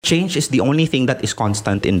change is the only thing that is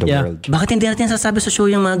constant in the world. Bakit hindi natin sasabi sa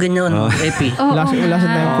show yung mga ganyan, Epi? Wala sa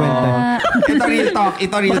tayong kwenta. Ito real talk.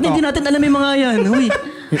 Bakit hindi natin alam yung mga yan? Huy.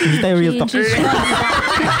 Hindi tayo real talk.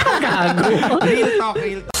 Gago. Real talk.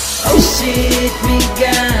 Oh shit,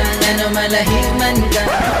 migan, ano malahiman ka.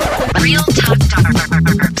 Real Talk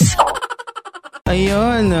Darbs.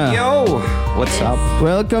 Ayun. Yo! What's up?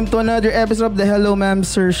 Welcome to another episode of the Hello Ma'am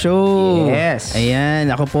Sir Show. Yes.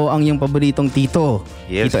 Ayan, ako po ang yung paboritong tito.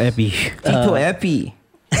 Yes. Tito Epi. Tito Epi.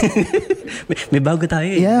 May bago tayo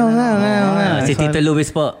eh. Yeah, nga. Si Tito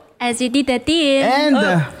Luis po. Si Tita Tim. And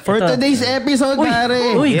for ito. today's episode,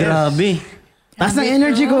 pare. Uy, grabe. Taas ng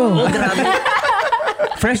energy ko. Grabe.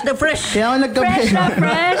 Fresh na fresh. Kaya ako nagkape. Fresh na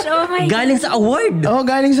fresh. Oh my God. Galing sa award. Oo,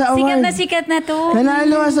 galing sa award. Sikat na to.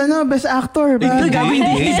 Nanalo as Best Actor.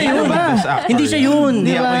 Hindi siya yun. Hindi siya yun.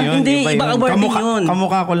 Hindi ako yun. Hindi, ibang award din yun.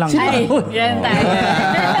 Kamukha ko lang. Ay, yan tayo.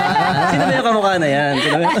 Sino ba yung kamukha na yan?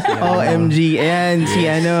 OMG. Ayan, si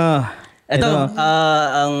Ito,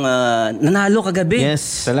 ang nanalo kagabi.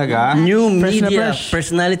 Yes. Talaga? New Fresh na Media fresh.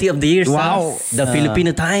 Personality of the Year Wow. sa The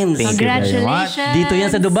Filipino Times. Congratulations. Dito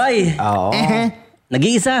yan sa Dubai. Oo.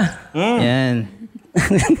 Nag-iisa. Yan.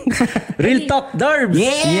 Real Talk Darbs.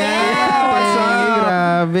 What's up?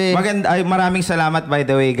 Grabe. Maraming salamat by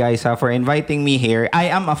the way guys for inviting me here. I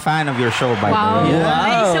am a fan of your show by the way.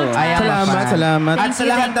 Ay, so I am a fan. Salamat. At sa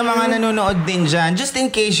lahat ng mga nanonood din dyan, just in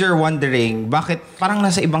case you're wondering, bakit parang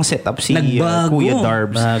nasa ibang setup si Nagbago. Kuya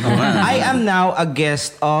Darbs? Bago nga. I am now a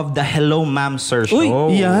guest of the Hello Ma'am Sir Show.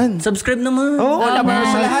 Uy, Yan. subscribe naman.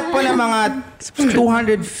 Sa lahat po ng mga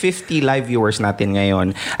 250 live viewers natin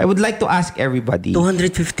ngayon, I would like to ask everybody.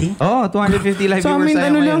 250? Oh, 250 live Sa viewers amin,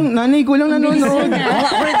 tayo lang, ngayon. nanay ko lang nanonood.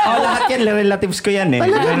 Lahat yan, relatives ko yan eh.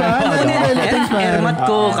 Talaga ba? Relatives ba? Ermat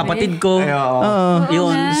ko, kapatid ko.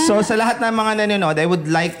 Yun. So sa lahat ng mga nanonood, I would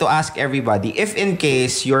like to ask everybody, if in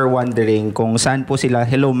case you're wondering kung saan po sila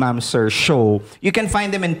Hello Ma'am Sir Show, you can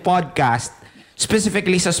find them in podcast,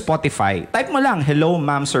 specifically sa Spotify. Type mo lang, Hello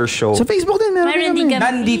Ma'am Sir Show. Sa Facebook din, meron Meron din kami. kami.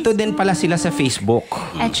 Nandito din pala sila sa Facebook.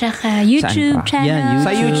 At saka YouTube Saan pa? channel. Yan, Sa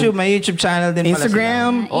YouTube, may YouTube channel din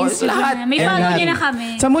Instagram. pala sila. Instagram. May follow din na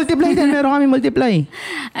kami. Sa Multiply din, meron kami Multiply.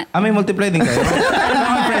 May multiply din kayo?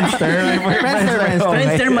 Friendster.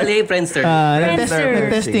 Friendster, mali. Friendster.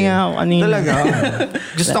 Nag-testing ako kanina. Talaga?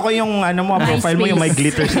 Gusto ko yung profile mo, yung may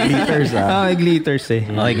glitters. May glitters eh.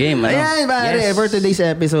 Okay, game. Ayan, pare, for today's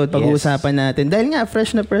episode, pag-uusapan natin. Dahil nga,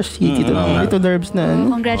 fresh na fresh si Tito Darbs na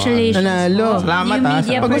Congratulations. Nanalo. Salamat, New ha.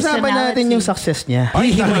 media Pag-usapan natin yung success niya.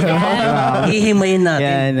 Hihimayin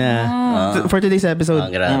natin. Yan. For today's episode,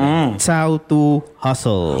 Grabe. it's how to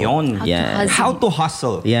hustle. Yun. Yan. How to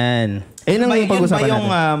hustle. Yan. Ayun ang Yun ba pag-usapan yung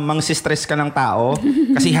natin. mangsistress ka ng tao?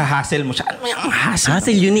 Kasi hahassle mo siya. Ano yung hassle?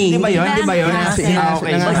 Hassle yun eh. Di ba yun? Hassle.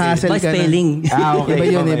 Okay. Hassle By ka na. spelling. Okay. Iba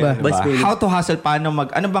yun, iba. By spelling. How to hustle? Ano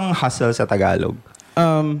bang hustle sa Tagalog?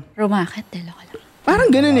 Rumakit. Dalawa lang.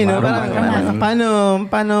 Parang ganun eh, no? Paano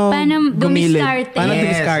gumili? dumiskarte. Paano Yes.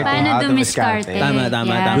 dumiskarte? Paano How dumiskarte?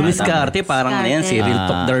 Tama. Dumiskarte, parang ano yan, si Real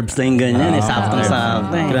Talk Darbs na yung ganyan.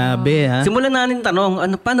 Saktong-sakto eh. Grabe, ha? Simulan natin tanong,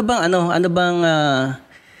 paano bang,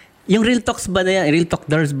 yung Real Talks ba na yan? Real Talk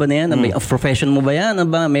Darbs ba na yan? May profession mo ba yan?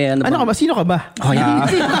 Ano ka ba? Sino ka ba? Oh, yan.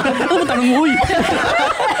 Ano tanong mo? Uy!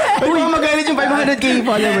 Uy, baka magalit yung 500k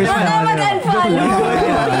followers na.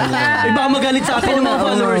 Ay, baka magalit sa atin yung mga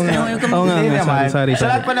followers niyo. Oo nga, Hindi naman. sorry. Sa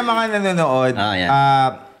lahat pa ng mga nanonood, yan.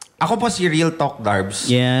 ako po si Real Talk Darbs.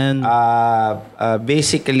 Yan.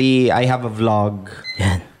 Basically, I have a vlog.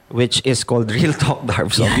 Yan. Which is called Real Talk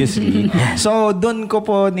Darbs, obviously. So, doon ko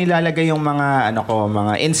po nilalagay yung mga,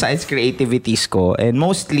 mga insights, creativities ko. And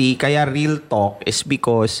mostly, kaya Real Talk is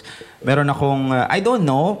because meron akong, I don't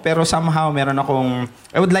know, pero somehow meron akong,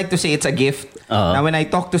 I would like to say it's a gift. Na when I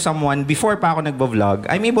talk to someone, before pa ako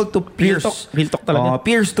nagbo-vlog, I'm able to pierce. Real talk talaga?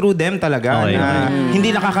 Pierce through them talaga. Okay. Na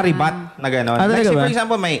hindi nakakaribat na gano'n. Like, say, for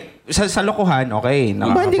example, sa lokohan, okay.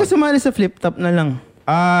 Ba, hindi ka sumali sa flip top na lang?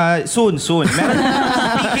 Soon.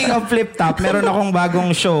 Speaking of Flip Top, meron akong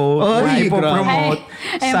bagong show na ipopromote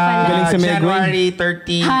sa January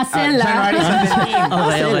 30, January 17.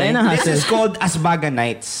 Okay. This is called Asbagan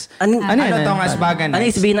Nights. Ano tong Asbagan Ano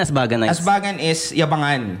Nights? yung sabihin na Asbagan Nights? Asbagan is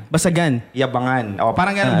yabangan. Basagan. Yabangan.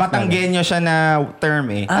 Parang ganun, Batanggenyo siya na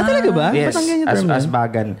term eh. Talaga ba? Yes, Batanggenyo term yun?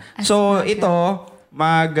 Asbagan. So, ito,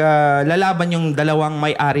 lalaban yung dalawang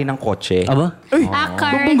may-ari ng kotse. Aba?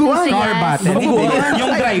 Car Car battle. Hindi,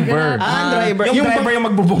 yung driver. driver. Yung driver yung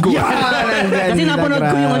magbubungguan. Kasi napanood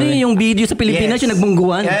ko yung video sa Pilipinas, Yes. yung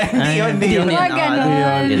nagbungguan. Hindi yun. Huwag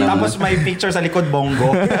ganun. Tapos may picture sa likod,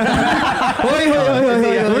 bongo. Hoy.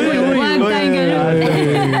 Huwag tayo ganun.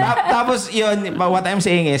 Tapos yun, what I'm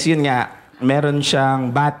saying is, yun nga, meron siyang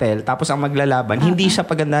battle, tapos ang maglalaban, hindi siya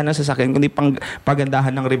pagandahan ng sasakyan, kundi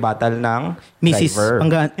pagandahan ng rebuttal ng Mrs. driver.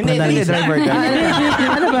 Hindi, driver ka.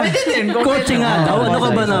 Ano ba? Pwede din. Coaching nga daw. Ano ka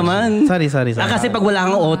ba naman? Sorry. Kasi pag wala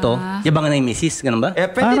kang auto, yabangan na yung misis. Ganun ba?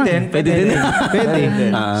 Pwede din. Pwede din. Pwede.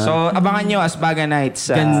 So, abangan nyo Asbaga Nights.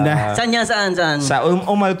 Ganda. Saan yan? Saan? Sa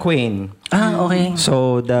Umal Queen. Okay.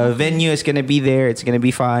 So, the venue is gonna be there. It's gonna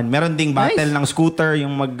be fun. Meron ding battle ng scooter,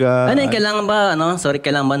 yung Kailangan ba,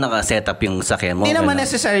 kailangan ba naka-set up yung sakyan mo? Hindi naman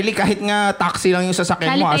necessarily, kahit nga taxi lang yung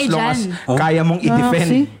sasakyan mo, as Kali tayo long as dyan. kaya mong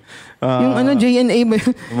i-defend. Yung JNA ba?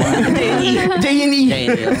 JNE.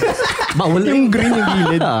 Bawal Yung green yung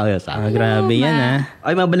gilid. Yes. Grabe yan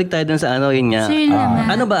Ay, mabalik tayo dun sa yun nga. So, yun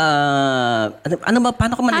naman. Ano ba,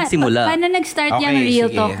 paano ka man nagsimula? Paano nag-start yung Real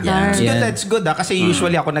Talk Darb? That's good kasi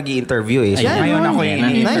usually ako nag-i-interview eh. So, Ayan. ngayon ako yung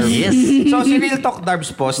in-interview. Yes. So, si Real Talk Darbs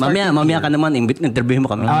po, Mamaya ka naman, interview mo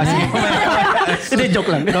kami. sige. Hindi, joke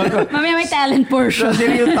lang. Mamaya may talent So, portion. si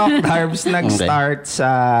Real Talk Darbs nag-start sa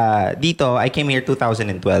dito. I came here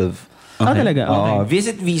 2012. Talaga? Oo,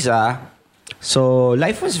 visit visa. So,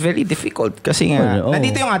 life was very difficult kasi nga,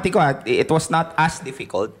 nandito yung ate ko it was not as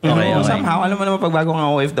difficult. Okay. Somehow, alam mo naman pag bago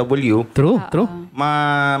nga OFW, True.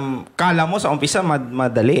 kala mo sa umpisa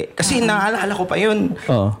madali. Kasi naalala ko pa yun.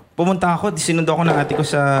 Oo. Pumunta ako, sinundo ako ng ate ko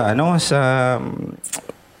sa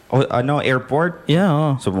airport.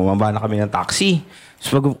 Yeah, So, bumaba na kami ng taxi.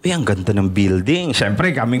 So, ang ganda ng building. Siyempre,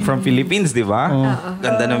 coming from Philippines, di ba?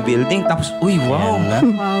 Ganda ng building. Tapos, wow.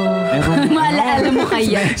 Maalaala mo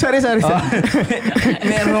kaya. Sorry.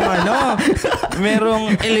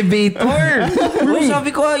 merong elevator. Sabi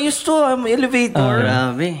ko, ayos to, elevator.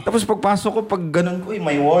 Grabe. Tapos pagpasok ko, pag ganun ko,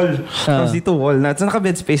 may wall. Tapos dito wall.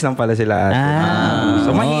 Naka-bed space lang pala sila ate.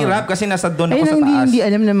 So, mahirap kasi nasa doon ako sa taas. Hindi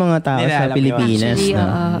alam ng mga tao Hindi sa alam Pilipinas yun.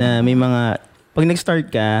 Actually, na may mga... Pag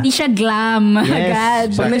nag-start ka... Hindi siya glam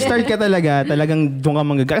agad. Pag nag-start ka talagang doon ka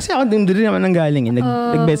manggagaling. Kasi ako doon naman ang galing.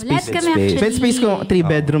 Nag-bed space. lahat kami actually. Bed space ko,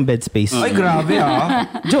 3-bedroom bed space. Ay, grabe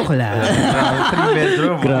Joke lang.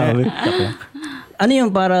 3-bedroom. Grabe. Ano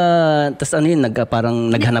yung parang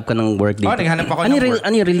naghanap ka ng work dito? Naghanap ako ano ng work.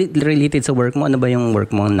 Ano yung related sa work mo? Ano ba yung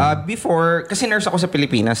work mo? Before, kasi nurse ako sa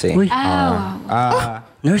Pilipinas eh. Uy.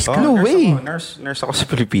 Nurse ka? No nurse way. Nurse ako sa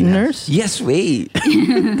Pilipinas. Nurse? Yes, way.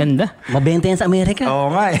 Ganda. Mabenta yan sa Amerika.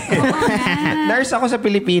 Oo nga eh. Nurse ako sa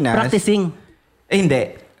Pilipinas. Practicing.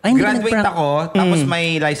 Hindi. Ay, hindi Graduate ka ako, tapos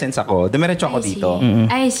may license ako. Dumiretso ako dito.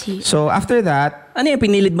 I see. So, after that, Ano yung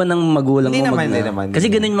pinilid ba ng magulang Hindi mo? naman, hindi naman. Kasi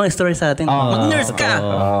ganun yung mga story sa atin. Mag-nurse ka!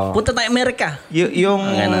 Punta tayo Amerika! yung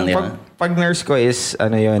Ganun, di ba? pag nurse ko is,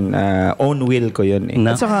 own will ko yun eh.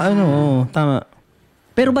 No? At saka tama.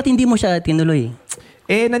 Pero ba't hindi mo siya tinuloy?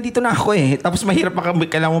 Nandito na ako eh. Tapos mahirap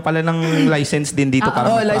kailangan mo pala ng license din dito para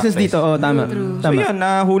License mag-practice. dito. Tama. So yun,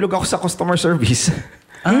 nahulog ako sa customer service.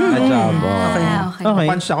 Na job. Okay.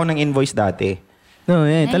 Punch ako ng invoice dati. No,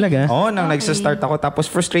 talaga. Nang nagsa-start ako. Tapos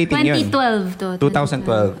frustrating yun. 2012 to.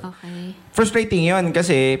 2012. Okay. Frustrating yun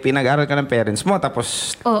kasi pinag-aral ka ng parents mo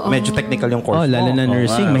tapos medyo technical yung course mo. Lalo na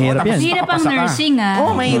nursing. Mahirap yan. Mahirap ang nursing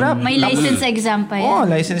mahirap. May license exam pa yan.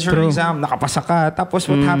 Licensure exam. Nakapasa ka. Tapos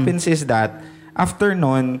what happens is that after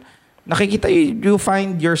nun, nakikita you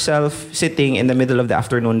find yourself sitting in the middle of the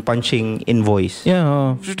afternoon punching invoice.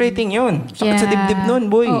 Yeah, Frustrating yun. Sakit sa dibdib nun,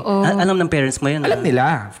 boy. Alam ng parents mo yun? Alam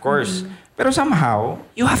nila, of course. Pero somehow,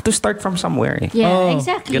 you have to start from somewhere eh. Yeah,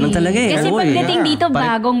 exactly. Ganun talaga eh. Kasi Boy, pagdating dito,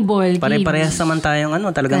 bagong ball game. Pare-parehas naman tayong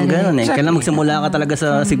talagang gano'n eh. Kailangan magsimula ka talaga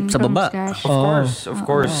sa baba. Of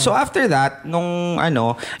course. So after that, nung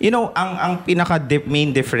ang main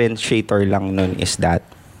differentiator lang nun is that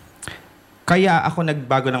kaya ako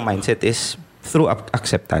nagbago ng mindset is through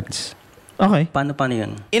acceptance. Okay. Paano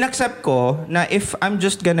yun? In-accept ko na if I'm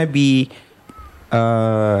just gonna be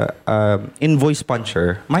invoice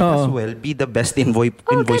puncher, might as well be the best invoice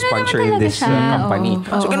ganun puncher naman in this talaga siya. company.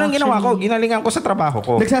 So ganun ang ginawa ko. Ginalingan ko sa trabaho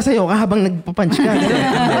ko. Nagsasayaw ka habang nagpapunch ka.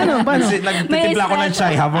 Paano? Nagtitimpla ako ng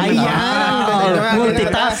chai habang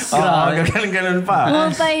Multitask. Ganun pa.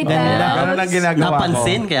 Ganun ang ginagawa ko.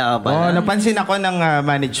 Napansin kaya ba? Napansin ako ng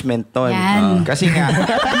management ton. Yan. Kasi nga,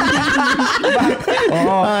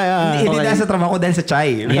 hindi dahil sa trabaho ko, dahil sa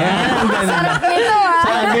chai.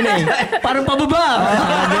 Sarap nito Parang pababa.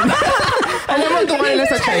 Alam mo, tumayo na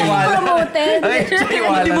sa chai. Promoted.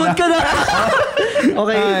 Demote ka na.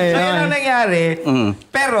 Okay. So, yun ang nangyari.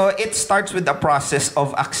 Pero, it starts with the process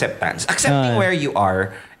of acceptance. Accepting where you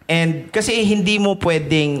are. And kasi hindi mo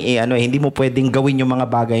pwedeng gawin yung mga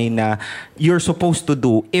bagay na you're supposed to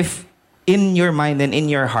do if in your mind and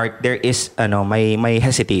in your heart there is may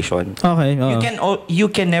hesitation. Okay. You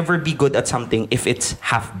can never be good at something if it's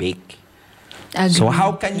half baked. Agree. So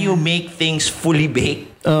how can you make things fully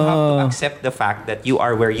baked? You have to accept the fact that you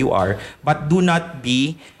are where you are, but do not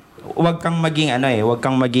be wag kang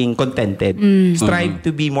maging contented. Strive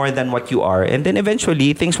to be more than what you are, and then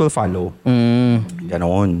eventually things will follow.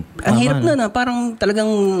 Ganon. Ang hirap na parang talagang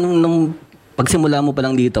nung pagsimula mo pa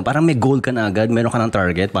lang dito, parang may goal ka na agad, meron ka ng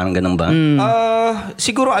target, parang ganun ba?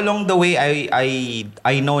 Siguro along the way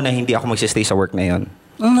I know na hindi ako magsistay sa work na yon.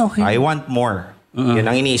 Okay. I want more. Yun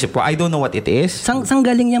ang iniisip ko. I don't know what it is. Sang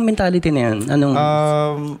galing yung mentality na yan? Anong...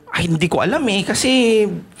 Ay, hindi ko alam kasi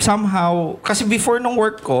somehow, kasi before nung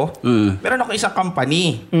work ko, meron ako isang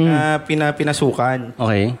company na pinasukan.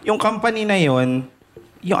 Okay. Yung company na yun,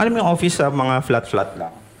 yung alam mo yung office sa mga flat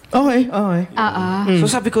lang. Okay.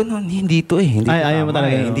 So sabi ko, no, hindi to eh. Hindi Ay, ayaw mo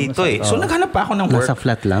talaga. Hindi to eh. So naghanap pa ako ng work. Nasa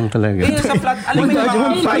flat lang talaga. Nasa flat. Alam mo yung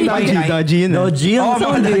mga fly-by-night. Dodgy yun. Dodgy ang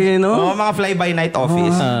sound eh, no? mga fly-by-night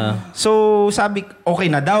office. So sabi,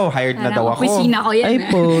 okay na daw. Hired na daw ako. Opisina ko yan. Ay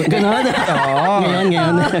po. Ganon.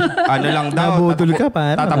 Ngayon. Ano lang daw. Nabudol ka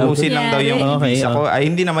pa. Tatapusin lang daw yung Okay, visa ko.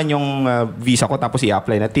 Ay, hindi naman yung visa ko tapos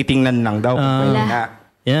i-apply na. Titingnan lang daw. Kung pwede na.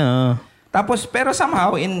 Yeah. Tapos, pero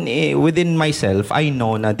somehow, within myself, I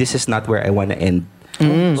know na this is not where I wanna end.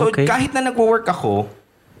 So, okay. kahit na nagwo-work ako,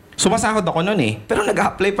 sumasahod ako noon eh. Pero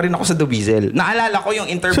nag-apply pa rin ako sa Dubizel. Naalala ko yung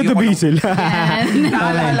interview Sa ko. Dubizel.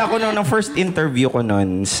 Naalala ko noon, ng first interview ko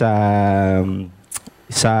noon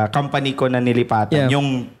sa company ko na nilipatan,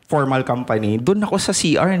 yung formal company, doon ako sa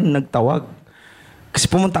CR nagtawag. Kasi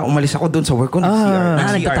umalis ako doon sa work ko.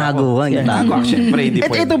 Nagtatago ka. Nagtatago ako. Siyempre, hindi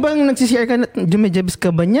pwede. Ito bang nagsisiyar ka na, jumejebs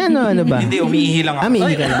ka ba niya? No? Ano ba? Hindi, umiihi lang ako.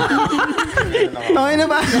 Umiihi ka lang. Okay na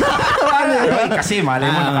ba? Ay, kasi malay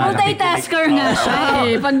mo Multitasker nga siya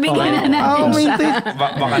eh. Pagbigyan na natin siya.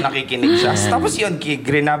 Baka nakikinig siya. Tapos yun,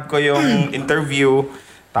 grinab ko yung interview.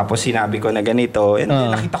 Tapos sinabi ko na ganito. And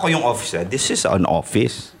then nakita ko yung office. This is an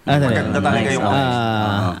office. Maganda talaga yung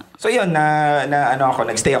office. So yun,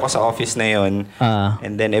 nagstay ako sa office na yun.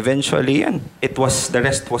 And then eventually, the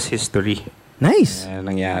rest was history. Nice.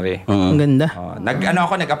 Nangyari. Ang ganda.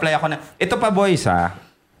 Nag-apply ako na, ito pa boys ha.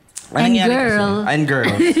 Anong And nangyari girl. Kasi? And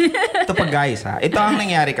girls. Ito pa guys ha. Ito ang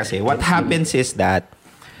nangyari kasi. What happens is that,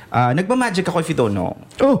 nagmamagic ako if you don't know.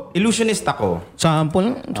 Oh, Illusionist ako.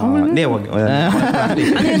 sample. Hindi, wag. Ano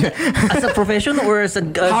yun? As a profession or as a...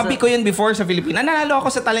 Hobby ko yun before sa Philippines. Nanalo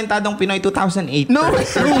ako sa Talentadong Pinoy 2008. No.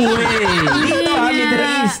 Dito, Middle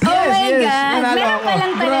East. Oh my God. Nanalo Meron ako.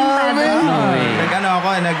 palang talentado.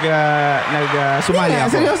 Sumali ako.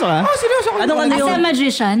 Seryoso ka? Oh, seryoso ako. Ano As a yun?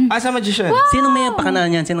 magician. As a magician. Sino may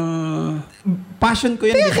pakanahan yan? Sinong... Passion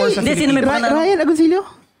ko yun before sa Hindi, sino may Philippines. pakanahan? Ryan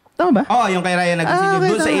Agoncillo? Tama ba? Oh, yung kay Ryan Nagusilyo. okay,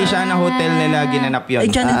 Doon sa tama. Asia na hotel nila ginanap yun. Ay,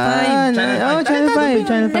 Channel 5. Channel 5.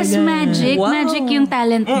 Channel 5. Tapos magic. Wow. Magic yung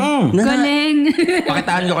talent mo. Galing.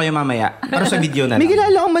 Pakitaan ko kayo mamaya. Pero sa video na May lang.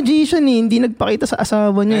 kilala akong magician eh. Hindi nagpakita sa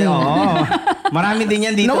asawa niya. Ay, oo. Marami din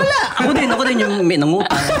yan dito. Nawala. Ako din yung may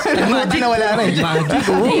nangutang. Magic. Nawala rin. Magic,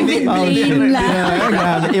 oh. David Blaine lang.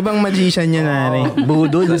 Grabe. Ibang magician niya na rin.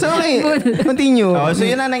 Budol. So okay. Continue. Oh, so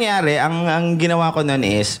yun ang nangyari. Ang ginawa ko noon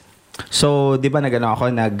is, so, di ba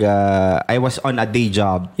I was on a day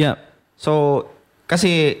job. Yeah. So,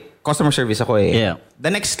 kasi customer service ako eh. Yeah. The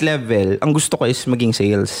next level, ang gusto ko is maging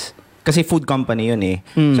sales. Kasi food company yun eh.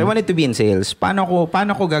 So I wanted to be in sales. Paano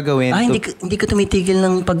ko gagawin? Hindi ka tumitigil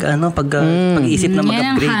ng pag-iisip na Yan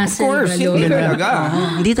ang mag-upgrade. Of hassle. course, hindi talaga.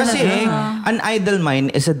 Hindi talaga. Kasi an idle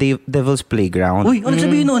mind is a devil's playground. Uy, ano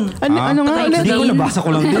sabihin nun? Ano nga? Tagalog. Hindi ko nabasa ko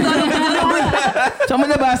lang din. Saan mo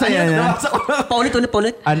nabasa yan? ha?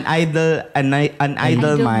 Paulit. An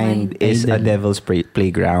idle mind is a devil's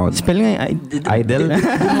playground. Spell nga yung Idle?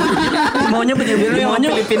 Demonyo ba? Yung Demonyo?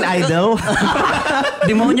 Philippine Idol?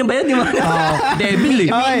 Demonyo ba yan? Demonyo? Devil eh.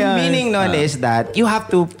 Meaning nun is that you have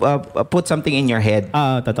to put something in your head.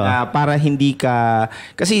 Totoo. Para hindi ka...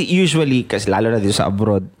 Kasi usually, kasi lalo na dito sa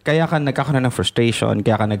abroad, kaya ka nagkakaroon ng frustration,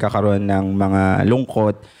 kaya ka nagkakaroon ng mga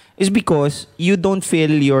lungkot, is because you don't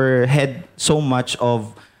fill your head so much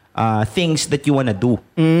of things that you wanna do.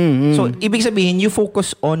 So, ibig sabihin, you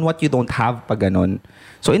focus on what you don't have pag ganon.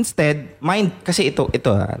 So, instead, kasi ito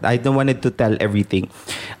I don't wanted to tell everything.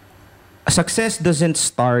 Success doesn't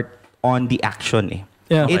start on the action eh.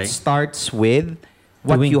 Yeah. It Okay. starts with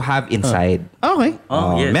what Doing. you have inside. Okay.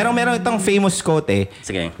 Oh, yes. Meron itong famous quote eh.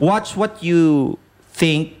 Sige. Watch what you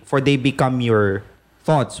think for they become your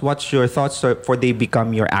thoughts. Watch your thoughts for they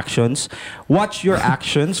become your actions. Watch your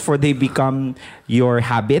actions for they become your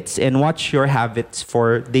habits. And watch your habits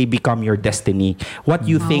for they become your destiny. What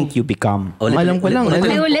you think you become. Alam ko lang.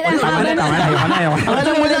 May ulit ang Tama na. Ang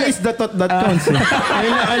alam mo lang is the thought that counts. Ayun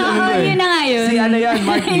na alam mo Yun na nga yun. Si ano yan?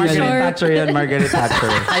 Margaret Sure. Thatcher yan. Margaret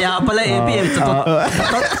Thatcher. Kaya pala, APM.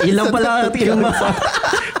 Ilang pala.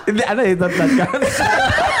 Hindi, ano eh, that counts.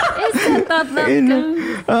 It's a thought that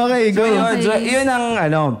counts. Okay, go. Yun ang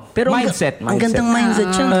mindset. Ang gandang mindset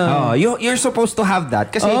siya. You're supposed to have that.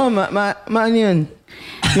 Kasi, Ano yun?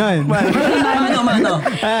 Yan. Mano.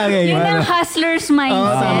 Okay. Yun ang hustler's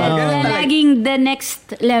mindset. Na laging the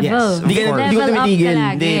next level. Yes, of course. Di ko Level up tumitigil. ka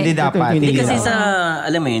lagi. Hindi dapat. Hindi kasi sa,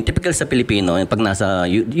 alam mo yun, typical sa Pilipino, pag nasa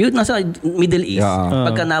Middle East,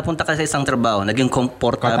 pagka napunta ka sa isang trabaho, naging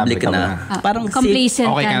komportable ka na. Parang Complacent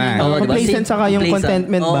Okay ka na. na. Oo, diba? Complacent saka yung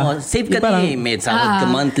contentment ba? Oo, safe ka Parang- na eh. May sahod ka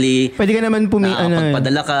monthly. Pwede ka naman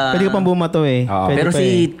Pagpadala ka. Pwede ka pang bumato eh. Oo. Pwede Pero pa si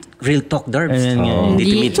Real Talk Darbs, Ayan nga. hindi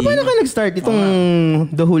tumiti. So paano ka nag-start itong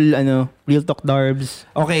the whole Real Talk Darbs?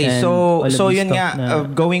 Okay, and so all of this yun stuff nga, na-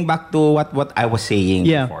 going back to what I was saying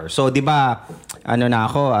Yeah. before. So 'di ba,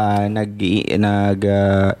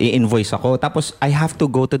 i-invoice ako. Tapos I have to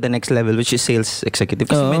go to the next level, which is sales executive.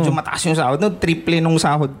 Kasi medyo mataas yung sahod. No, triple nung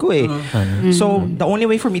sahod ko eh. So the only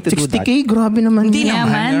way for me to do that. 60K? Grabe naman. Hindi yun.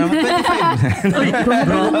 naman.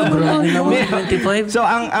 25. So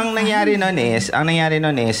ang nangyari nun is,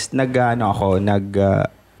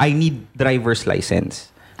 I need driver's license.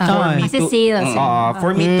 Kasi sales.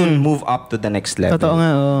 For me to move up to the next level. Totoo nga,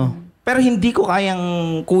 oo. Pero hindi ko kayang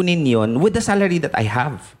kunin yon with the salary that I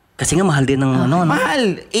have. Kasi nga mahal din ng ano.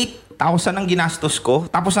 Mahal. 8,000 ang ginastos ko.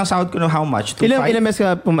 Tapos ang sahod ko no how much? Ilang beses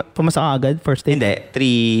ka pumasa ka agad? First day? Hindi.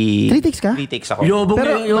 3 takes ka? 3 takes ako. Yobong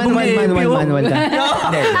Pero manual ka.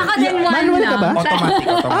 Hindi. Ako din one Manual ka ba? lang.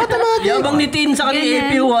 Automatic. Yabang ni Tin sa kanya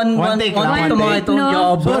Ganyan. AP1. One take lang. Ito mga ito. No.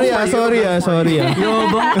 Yabang. Sorry.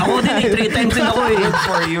 Yabang. Ako din 3 times din ako eh. Good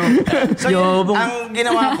for you. So, ang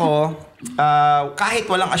ginawa ko, kahit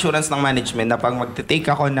walang assurance ng management na pag magte-take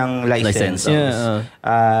ako ng license,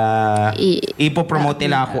 ipopromote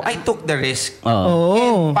nila ako, I took the risk.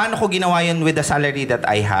 Oo. And paano ko ginawa yun with the salary that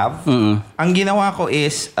I have? Ang ginawa ko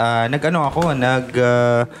is,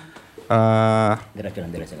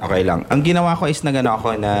 okay lang. Ang ginawa ko is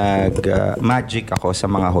magic ako sa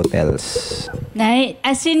mga hotels.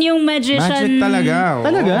 As in yung magician. Magic talaga. oo.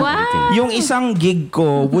 Talaga? Wow. Yung isang gig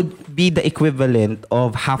ko would be the equivalent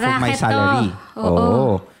of half of my Racket salary. to.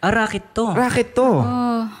 Oo. Racket to. Racket to.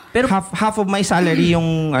 Pero half of my salary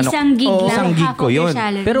yung Isang gig lang. isang gig half ko of your yun.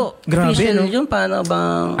 salary. Pero Grabe, official no? yun? Paano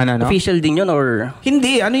bang Ano? official din yun or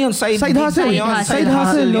Hindi, yun? Side Side gig hustle. ko yun. Side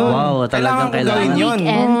hustle yun. Wow, talagang ko gawin yun.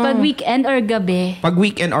 Pag weekend or gabi. Pag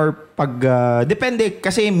weekend or pag... depende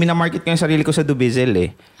kasi minamarket ko yung sarili ko sa Dubizel eh.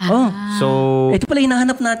 Oh. So... Ito pala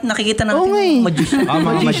hinahanap natin, nakikita natin. Oo nga eh. Magician.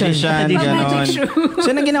 mga magician, ganon. Magic show. So,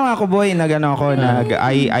 nang ginawa ko, boy,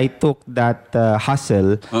 I took that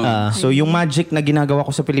hustle. So, yung magic na ginagawa ko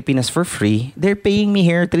sa Pilipinas for free, they're paying me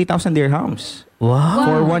here 3,000 dirhams. Wow.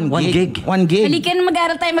 For one gig. One gig. Halika na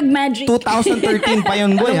mag-aral tayo mag-magic. 2013 pa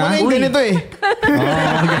yun, boy, ha? Ano ganito eh?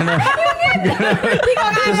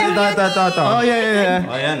 Ito. Oh, yeah.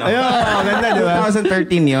 Ayan, Ayun, ganda, di ba?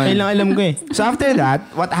 2013 yun. Ayun lang alam ko eh. So after that,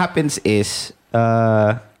 what happens is,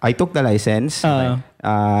 I took the license.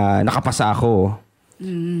 Nakapasa ako.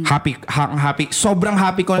 Happy. Sobrang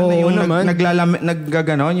happy ko na Oo yung naman.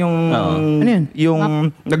 naggaganon, yung Ano yun? yung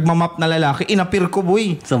nagmamap na lalaki. Inapir ko,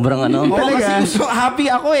 boy. Sobrang ano. Oo, Talaga? kasi so happy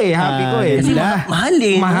ako eh. Happy ko eh. Kasi mahal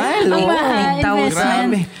eh. Mahal. Ang oo. mahal, 8,000. investment.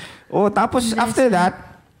 Grabe. Oh, tapos after that,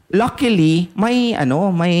 luckily, may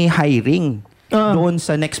hiring doon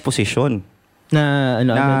sa next position Na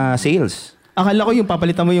na sales. akala ko yung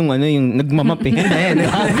papalitan mo yung yung nagmamap eh.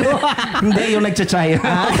 Hindi, yung nagtsatsayo.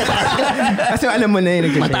 Kasi alam mo na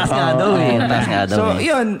yun. Mataas nga daw eh. Mataas nga daw So,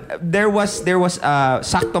 eh. yun, there was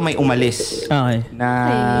sakto may umalis Okay. na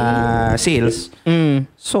sales.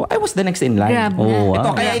 So, I was the next in line. Grab na. Oh,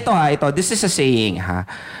 wow. Ito, this is a saying, ha.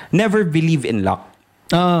 Never believe in luck.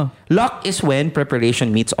 Luck is when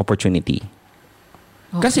preparation meets opportunity.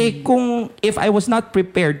 Kasi if I was not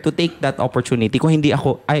prepared to take that opportunity,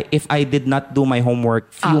 if I did not do my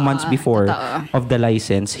homework few months before of the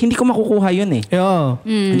license, hindi ko makukuha yun eh. Yo.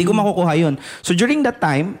 Hindi ko makukuha yun. So during that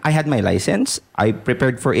time, I had my license. I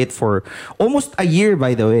prepared for it for almost a year,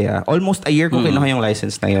 by the way. Almost a year ko kinuha yung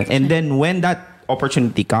license na yun. And then when that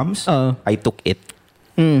opportunity comes, I took it.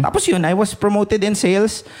 Tapos yun, I was promoted in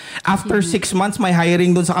sales. After 6 months, may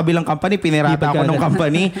hiring dun sa kabilang company. Pinirata ako ng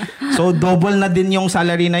company. So, double na din yung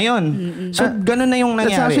salary na yun. So, ganun na yung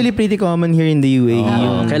nangyari. That's actually pretty common here in the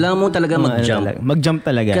UAE. Kailangan mo talaga mag-jump. Mag-jump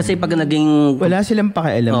talaga. Kasi pag naging... wala silang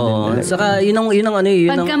pakialam din talaga. Saka yun ang ano eh.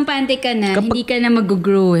 Pag kampante ka na, hindi ka na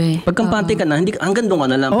mag-grow eh. Pag kampante ka na, hanggang doon ka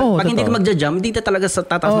na lang. Pag hindi ka magja-jump, hindi ka talaga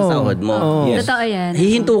tataas ang sahod mo. Yes. Totoo yan.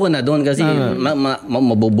 Hihinto ka na doon kasi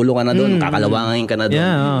mabubulo ka na doon, kakalawangin ka na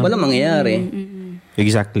doon. Walang mangyayari.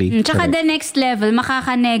 Exactly. Tsaka the next level,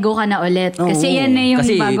 makakanego ka na ulit. Kasi yan na yung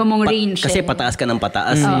bago mong range. Kasi pataas ka ng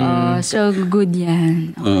pataas. Oo. So, good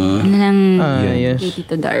yan. Ano lang kay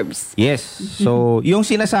Tito Darbs. Yes. So, yung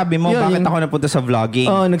sinasabi mo, bakit ako napunta sa vlogging?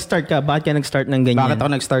 Nag-start ka. Bakit ka nag-start ng ganyan? Bakit ako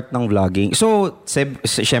nag-start ng vlogging? So,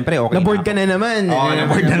 syempre, okay Na-board ka na naman.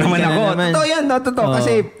 Na-board na naman ako. Totoo yan, totoo.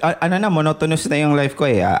 Kasi, monotonous na yung life ko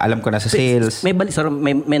eh. Alam ko na sa sales.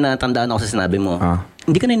 May natandaan ako sa sinabi mo.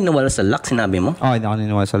 Hindi ka naniniwala sa luck, sinabi mo? Hindi ako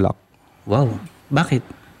naniniwala sa luck. Wow. Bakit?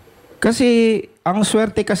 Kasi, ang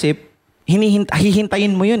swerte kasi,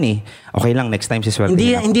 hihintayin mo yun eh. Okay lang, next time si swerte.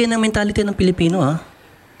 Hindi yan ang mentality ng Pilipino, ha?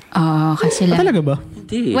 Kasi lang. Talaga ba?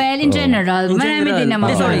 Hindi. Well, in general, marami din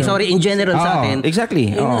naman. Sorry. In general sa atin.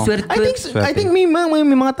 Exactly. I think may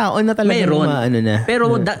mga tao na talaga mayroon. na.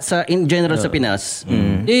 Pero in general sa Pinas,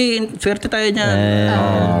 swerte tayo dyan.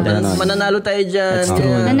 Mananalo tayo dyan.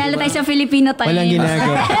 Nanalo tayo sa Filipino tayo. Walang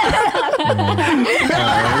ginagawa.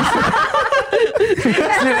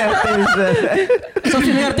 So,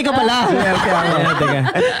 sinwerte ka pala.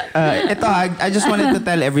 Ito, I just wanted to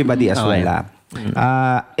tell everybody as well.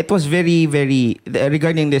 It was very, very,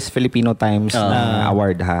 regarding this Filipino Times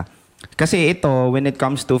award ha. Kasi ito, when it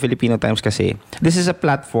comes to Filipino Times kasi, this is a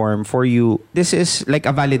platform for you, this is like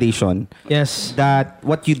a validation. Yes. That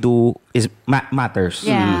what you do is matters.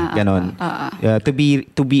 Yeah. Ganon.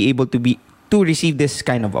 To be able to receive this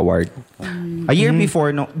kind of award. A year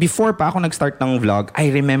before pa ako nag-start ng vlog, I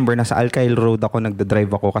remember na sa Alcail Road ako,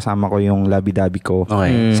 nagda-drive ako, kasama ko yung labi-dabi ko.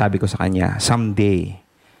 Okay. Sabi ko sa kanya, someday,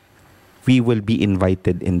 we will be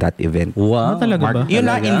invited in that event. Wow. Talaga ba? Yun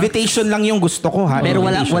na, invitation lang yung gusto ko ha. Pero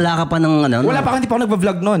wala ka pa ng ano? Wala pa, hindi pa ako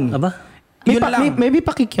nagba-vlog nun. Aba? Yun lang. Maybe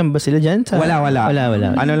pakikiam ba sila dyan? Wala.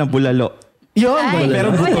 Ano lang, bulalo. Yun.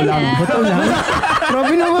 Pero buto lang.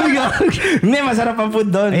 Grabe naman. Hindi, masarap ang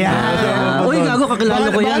food doon. Uy, gago, kakilala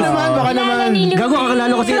ko yan. Baka naman. Gago,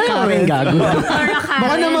 kakilala ko si Karen, gago.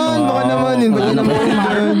 Baka naman.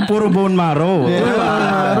 Puro bone marrow.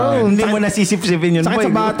 Hindi mo nasisip-sipin yun.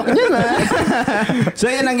 Sakit sa batok niyan ha.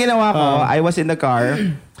 So yun ang ginawa ko. I was in the car.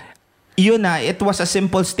 Yun na, it was a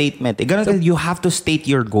simple statement. Ganun, you have to state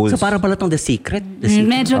your goals. So, para pala itong The Secret?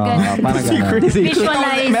 Medyo ganun. Parang ganun.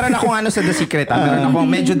 Visualize. Meron akong sa The Secret. Meron akong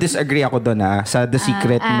medyo disagree ako doon sa The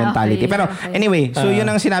Secret mentality. Okay, Pero anyway, so yun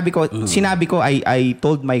ang sinabi ko. Sinabi ko, I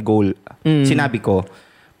told my goal. Sinabi ko.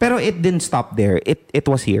 Pero it didn't stop there. It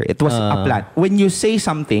was here. It was a plan. When you say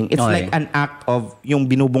something, it's like an act of yung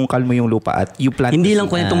binubungkal mo yung lupa at you plant. Hindi lang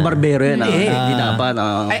kwentong barbero yan. Hindi dapat.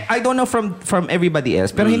 I don't know from everybody else.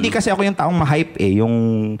 Pero hindi kasi ako yung taong ma-hype eh. Yung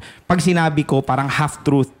pag sinabi ko, parang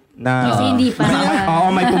half-truth na... Kasi hindi pa. Oo,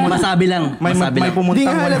 may pumunta. Masabi lang. May Hindi pumuntang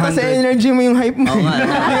nga halata sa 100. energy mo yung hype mo.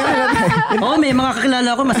 Oo, may mga kakilala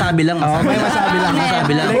ko, masabi lang. May masabi lang.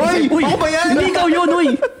 Masabi lang. Uy, ako ba yan? Hindi ikaw yun, uy.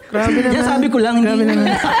 Grabe naman. Yan sabi ko lang. Hindi.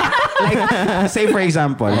 Like, say for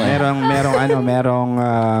example,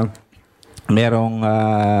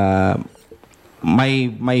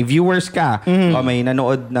 may viewers ka o may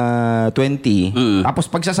nanood na 20.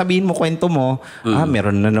 Tapos pag sasabihin mo kwento mo,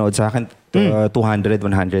 meron nanood sa akin 200,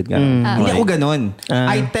 100 ganun. Hindi ako ganun.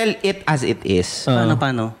 I tell it as it is.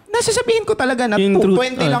 Paano? Nasasabihin ko talaga na Yung truth,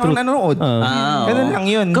 20 lang ang truth. nanood. Ganun lang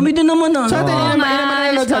yun. Kami din naman. Sa atin, ilan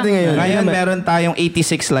nanonood sa atin ngayon? Ngayon meron tayong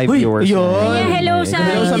 86 live viewers. Yeah, hello sa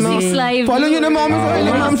 86 Live. Follow nyo naman kami sa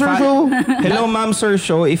Hello Ma'am Sir Show. Hello Ma'am Sir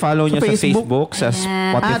Show. I-follow nyo sa Facebook, sa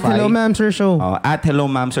Spotify. At Hello Ma'am Sir Show. At Hello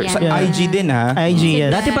Ma'am Sir. Sa Yeah. IG din ha. IG,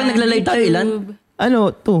 yes. Dati pag nagla-live tayo, ilan?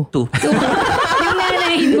 Ano? 2. Two. Yung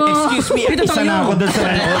nanay mo. Excuse me, isa na ako doon sa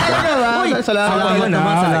Salamat. Salamat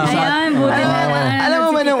naman. Ayan, buti naman. Alam mo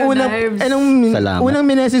ba, Salamat. unang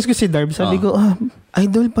minesis ko si Darb, sabi ko,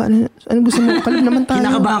 idol pa, ano gusto mo? Kalab naman tayo.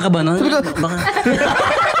 Kinakabahan ka ba nun? Baka...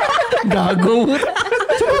 Gago.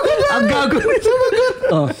 Ang gago.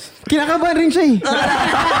 Kinakabahan rin siya eh.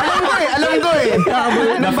 Alam ko eh.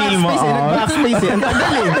 Na-feel mo. Nag-backspace eh. Ang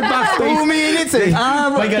tagal eh. Nag-backspace. 2 minutes eh.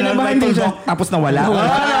 May ganun, may tuldok, tapos nawala.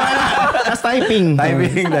 Tapos typing.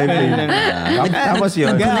 Typing. Tapos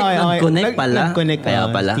yun. Nag-connect pala. Nag-connect. Kaya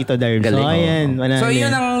pala. Tito Darb. So, Galing. ayan. So yun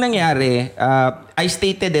ang nangyari. I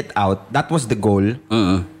stated it out. That was the goal.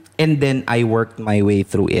 And then I worked my way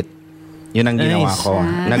through it. Yun ang ginawa Nice. ko.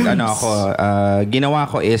 Ginawa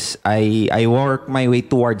ko is I work my way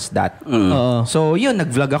towards that. Oo. So, yun,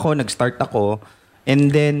 nag-vlog ako, nag-start ako.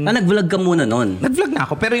 And then, Nag-vlog ka muna nun. nag-vlog na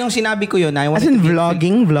ako. Pero yung sinabi ko yun, I As wanted in to give-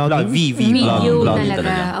 vlogging? Vlog, Video vlogging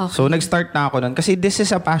talaga. Okay. So, nag-start na ako nun. Kasi this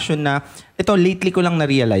is a passion na, ito, lately ko lang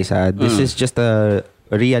na-realize. This is just a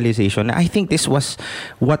realization na I think this was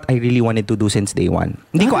what I really wanted to do since day one.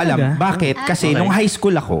 Hindi ko alam. talaga? Bakit? Kasi nung high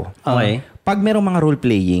school ako, Okay. pag merong mga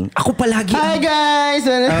role-playing, ako palagi Hi guys!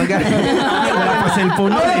 Oh, guys. Wala pa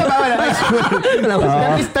cellphone. Wala. High school.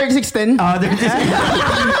 That is 3610.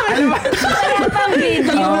 Pang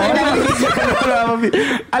video.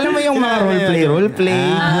 Alam mo yung mga role-play.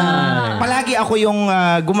 Palagi ako yung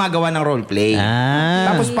gumagawa ng role-play.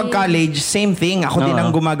 Tapos pag college, same thing. Ako din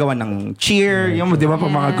ang gumagawa ng cheer. Yung, di ba,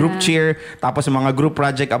 pag mga group cheer. Tapos mga group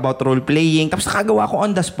project about role-playing. Tapos nakagawa ko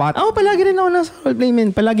on the spot. Ako palagi rin ako nasa roleplay, man.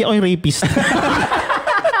 Palagi ako yung rapist.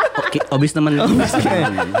 Okay, obvious naman.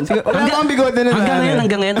 Sige, wala akong bigote na.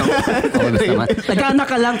 Hanggang ngayon. Obvious naman. Nagkaanak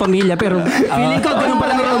ka lang, pamilya, pero feeling ko ganun pa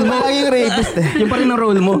rin ang role mo. Palagi yung rapist eh. Yung pa rin ang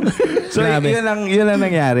role mo. So, yun ang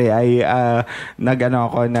nangyari.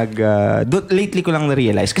 Lately ko lang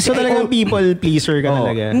na-realize. Kasi So talagang people pleaser ka Oo.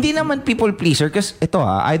 talaga. Hindi naman people pleaser kasi ito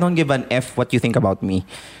I don't give an F what you think about me.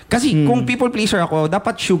 Kasi kung people pleaser ako,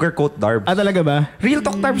 dapat sugarcoat Darbs. Talaga ba? Real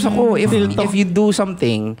talk Darbs ako. If you do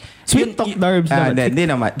something, Sweet talk Darbs naman. Hindi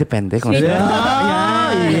naman. Depende kung Sweet saan.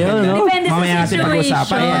 Ayan. Depende Mamaya sa natin situation.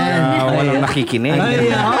 pag-usapan yan. Walang nakikinig.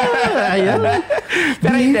 Ayan.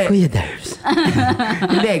 Pero hindi. Kuya Darbs.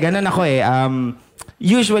 Hindi, ganun ako eh.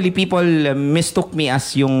 Usually, people mistook me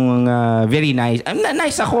as yung very nice.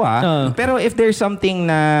 Nice ako Pero if there's something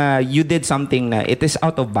na you did something na it is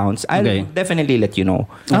out of bounds, I'll definitely let you know.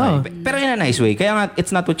 Pero in a nice way. Kaya nga, it's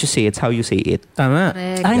not what you say, it's how you say it. Tama.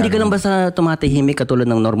 Hindi ka lang basta tumatahimik katulad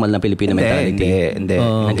ng normal na Pilipino mentality? Hindi.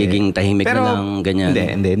 Nagiging tahimik na lang ganyan.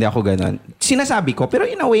 Hindi ako ganun. Sinasabi ko, pero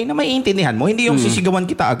in a way na maiintindihan mo, hindi yung sisigawan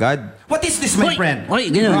kita agad. What is this, my friend?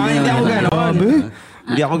 Ganyan. Hindi ako ganun.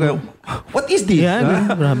 Hindi ako gano'n. What is this?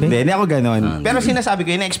 Grabe. Hindi ako gano'n. Pero sinasabi ko,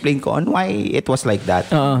 ina-explain ko on why it was like that.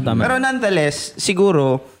 Oo, tama. Pero nonetheless,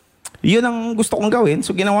 siguro, yun ang gusto kong gawin.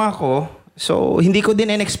 So, ginawa ko. So, hindi ko din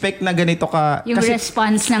in-expect na ganito ka. Yung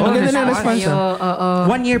response ng ganda mga na response, sa'yo. Oo.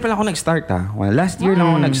 1 year pa lang ako nag-start Last year lang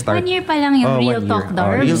ako nag-start. 1 year pa lang yung Real 1 Talk year.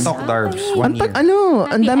 Darbs. Real Talk Darbs. 1 year.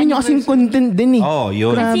 Ang dami nyo kasing content din eh.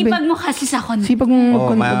 Yun. Grabe. Sipag mo kasi sa content. Sipag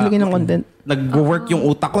mong paglagay ng content. Nag-work yung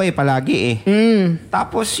utak ko palagi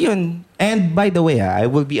Tapos yun. And by the way, I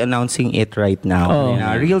will be announcing it right now.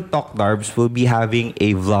 Real Talk Darbs will be having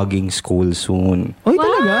a vlogging school soon. Oy,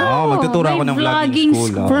 talaga? Magtuturo ako ng vlogging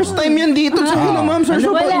school. First time yan dito sa akin, ma'am. Sir,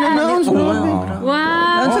 so Wala. in-announce.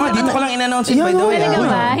 Wow. Dito ko lang in-announce it by the way. Talaga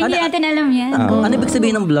ba? Hindi natin alam yan. Ano ibig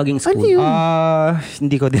sabihin ng vlogging school? Ano yun?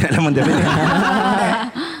 Hindi ko din alam ang definition.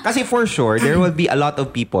 Kasi for sure, there will be a lot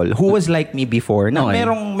of people who was like me before na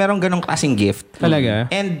merong ganong klaseng gift. Talaga?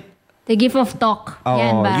 And The gift of talk.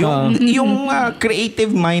 Yan ba? yung creative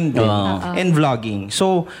mind din and vlogging.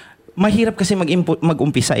 So, mahirap kasi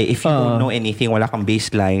mag-umpisa if you don't know anything, wala kang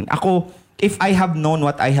baseline. Ako, if I have known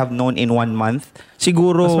what I have known in 1 month,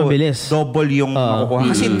 siguro mas mabilis. Double yung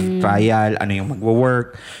makukuha. Kasi trial, ano yung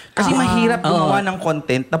magwo-work. Kasi mahirap gumawa ng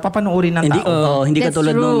content na papanoorin ng tao. Hindi That's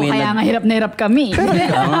katulad true. nung Kaya nga hirap na hirap kami.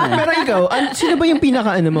 Pero ikaw, sino ba yung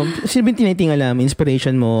pinaka mo? Sino ba yung tinitingala mo?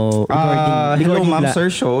 Inspiration mo? Hello, Ma'am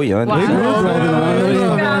Sir Show. Yun. Wow.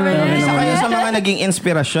 Isa kayo sa mga naging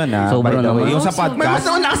inspirasyon Sobra by the way. naman. Yung sa Mas podcast.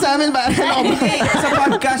 nauna ka sa amin ba? Sa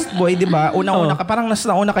podcast, boy, di ba? Unang-una ka, parang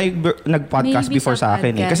nauna kayo nag-podcast Maybe before sa sa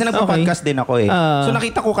akin podcast. Kasi nagpa-podcast din ako So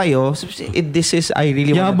nakita ko kayo. This is, I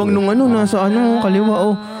really want Yabang nung nasa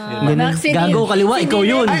kaliwa Vaccine. Gago kaliwa, ikaw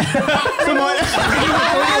yun.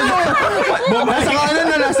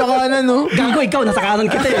 Nasa kanan, no? Gago, ikaw, nasa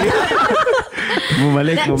kanan kita eh.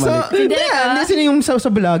 Bumalik. So, hindi, sino yung sa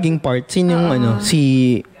vlogging part? Sino yung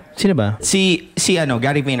sino ba? Si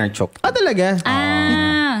Gary Vaynerchuk. Talaga?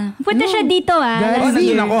 Punta siya dito Gary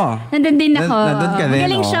V. Nandun ako. Nandun din ako. Nandun ka din.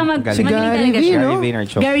 Magaling siya Galing. Si magaling Gary talaga V, siya. no? Gary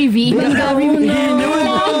Vaynerchuk. Gary V.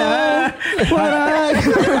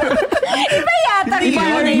 Iba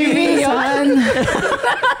yun.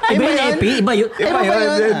 Iba yung EP, iba yun.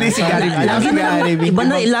 Di si Gary V. Iba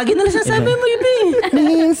na, lagi na nasasabi mo EP.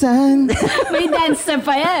 Minsan. May dance na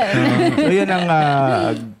pa yan. So yun ang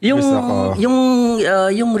gusto ko.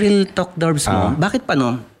 Yung Real Talk Darbs mo, bakit pa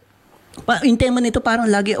no? Yung tema nito parang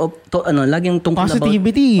laging tungkol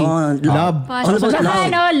Positivity. about Love.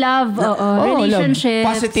 Love. Relationship.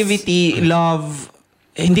 Positivity, love.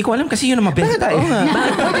 Hindi ko alam kasi yun ang mabenta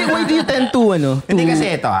Why do you tend to, Hindi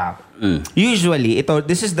kasi ito Usually,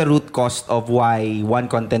 this is the root cause of why one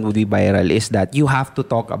content would be viral is that you have to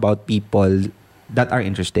talk about people that are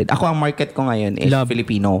interested. Ako, ang market ko ngayon is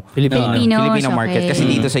Filipino. Filipinos, market. okay. Kasi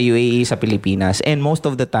dito sa UAE, sa Pilipinas. And most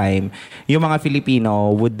of the time, yung mga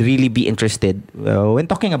Filipino would really be interested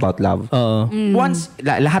when talking about love. Once,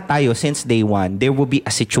 lahat tayo, since day one, there will be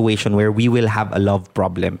a situation where we will have a love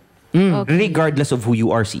problem. Regardless of who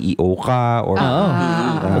you are, CEO ka or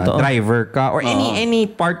driver ka or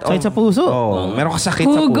any part of... Sakit sa puso. Meron ka sakit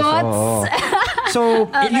sa puso. Hugots.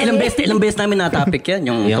 So, Ilang beses namin na-topic yan,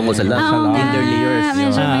 yung tungkol sa love. Oo nga. Tinder years.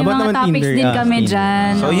 Medyo may About mga naman topics Tinder, din kami Tinder.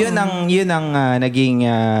 dyan. So yun ang naging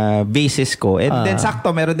basis ko. And then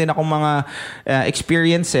sakto meron din akong mga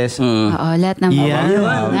experiences. Oo, lahat ng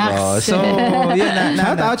So yun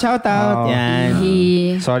Shout out. Yan.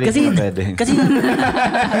 Sorry, Kasi, hindi pwede. kasi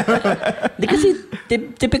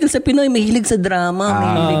typical sa Pinoy, mahilig sa drama,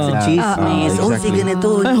 mahilig sa chismis. Exactly. Si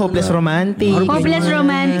ganito. Ay, hopeless romantic. Hopeless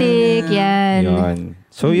romantic, yan.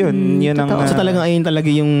 So yun ang So talagang ayun talaga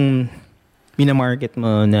yung minamarket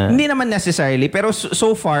mo na... hindi naman necessarily pero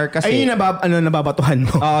so far kasi Ayun nababatuhan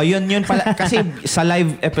mo. yun pala kasi sa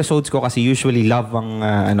live episodes ko kasi usually love ang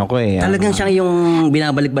Talagang siya yung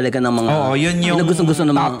binabalik-balikan ng mga... yun yung gustong-gusto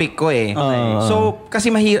ng mga... topic ko eh. So,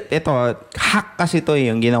 kasi hack kasi to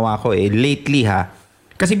yung ginawa ko lately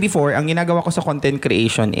Kasi before, ang ginagawa ko sa content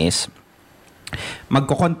creation is,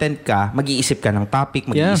 magko-content ka, mag-iisip ka ng topic,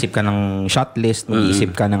 mag-iisip ka ng shot list,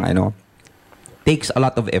 mag-iisip ka ng takes a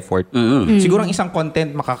lot of effort. Siguro ang isang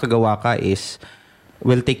content makakagawa ka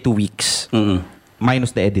will take 2 weeks.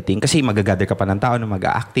 Minus the editing. Kasi magagather ka pa ng tao na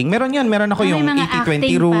mag-acting. Meron ako yung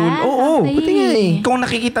 80-20 rule. Pati nga eh. Kung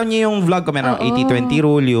nakikita niyo yung vlog ko, meron 80-20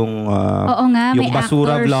 rule, yung yung may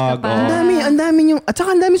basura actors vlog. ka pa. Ang dami yung... At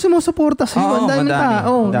saka ang dami sumusuporta sa'yo. Ang dami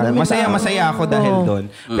tao. Masaya ako dahil doon.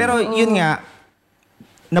 Pero yun nga,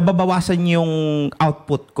 nababawasan yung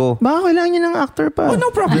output ko. Baka kailangan niya ng actor pa.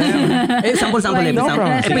 No problem. Sample. No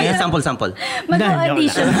problem. Sample.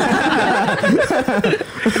 Mag-audition.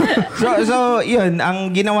 So, yun,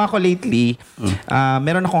 ang ginawa ko lately,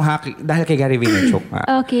 meron akong hack, dahil kay Gary Vaynerchuk.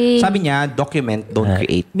 Okay. Sabi niya, document, don't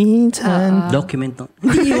create. Minsan. Document.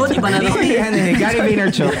 Hindi yun, iba na lang. Gary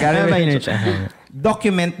Vaynerchuk.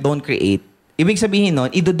 Document, don't create. Ibig sabihin nun,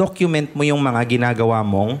 i-document mo yung mga ginagawa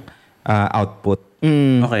mong output.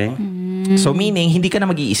 Okay. So meaning, hindi ka na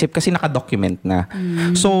mag-iisip kasi naka-document na.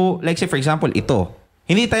 So, like say for example, ito.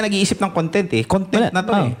 Hindi tayo nag-iisip ng content Content na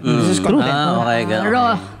to This is content. Okay.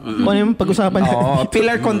 Raw. Kung ano yung pag-usapan natin.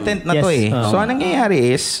 Pillar content na to So, anong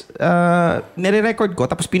nangyayari is, nire-record ko,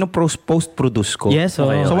 tapos post-produce ko. Yes,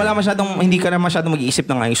 okay. So, hindi ka na masyadong mag-iisip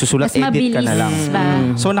ng susulat, Mas edit ka na lang. mabilis ba?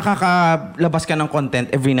 So, nakakalabas ka ng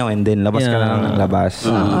content every now and then. Labas ka na lang ng labas.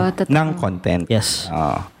 Totoo. Ng content. Yes.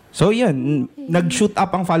 So yun, nag-shoot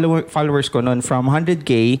up ang followers ko noon from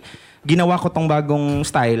 100K. Ginawa ko tong bagong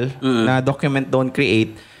style na document, don't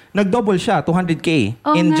create. Nag-double siya, 200K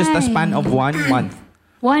in just a span of 1 month.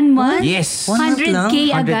 1 month? Yes.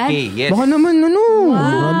 100K agad? 100K, yes. Baka naman,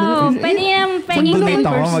 Wow. Pwede yung pengin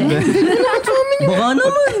Mag-donate ako. 1%. Baka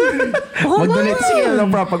naman. Mag-donate. Sige,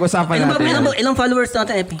 bro, pag-usapan natin. Ilang followers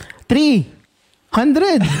natin, Epi?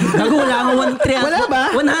 300. Gago, wala mo 100. Wala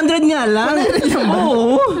ba? 100 nga lang. 100 lang ba?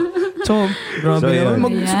 Oo. So, grabe So, naman. yun.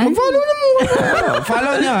 Mag-follow na mo.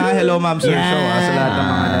 Follow niyo Hello Ma'am Sir Show sa lahat ng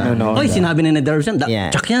mga nanonood. Oy, sinabi na ni Darwin, Yeah.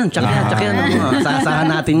 Tsak yan. Sasahan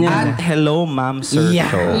natin yan. At Hello Ma'am Sir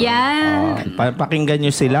Show. Yan. Pakinggan niyo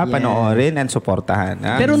sila, panoorin, and suportahan.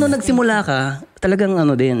 Pero nung nagsimula ka, talagang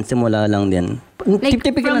simula lang din. Like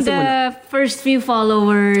Typical from na simula. the first few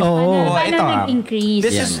followers, paano ito,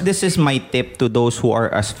 nag-increase? This is my tip to those who are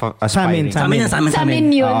aspiring. Sa amin Sa amin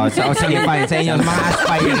yun. Sige, fine. Sa inyo, mga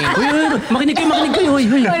aspiring. Makinig kayo. Oy,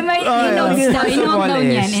 may inotes daw. First of Inote all daw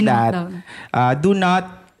yan. is Inote that daw. do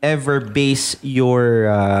not ever base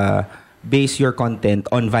your content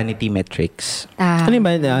on vanity metrics. Ano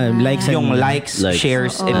ba? Likes and... Yung likes,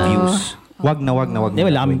 shares, and views. Wag na. Hindi,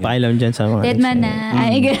 wala kaming pakialam dyan sa mga... Deadman na.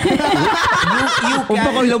 Ay,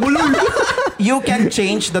 You can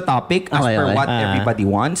change the topic as Okay, per okay. what everybody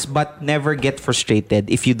wants, but never get frustrated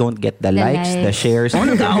if you don't get the likes, the likes. shares.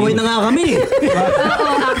 Nag-aaway na nga kami.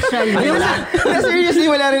 Oo, actually. Seriously,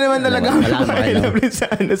 wala rin naman talaga Wala pakialam rin sa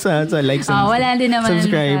likes and wala din naman.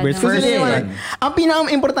 subscribers. First Kasi yun. ang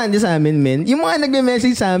pinaka-importante sa amin, men, yung mga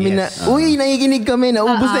nagme-message sa amin na, uy, nakikinig kami,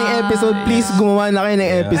 naubos na yung episode, please gumawa na kayo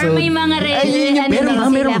ng episode. Or may mga Ayun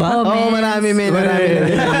yung meron ba? Oo, marami, men.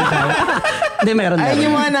 Marami. Hindi, meron na Ay, rin.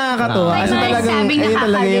 yung mga nakakatuwa. Kasi Like, talagang, sabing ayun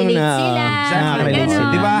talaga yung nakaka-relate sila. nakaka-relate Ganun.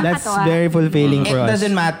 sila. Diba? That's Nakakatuwa. very fulfilling for It us.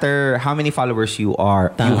 doesn't matter how many followers you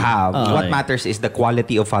have. What matters is the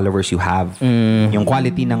quality of followers you have. Yung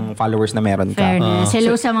quality ng followers na meron ka. Fairness.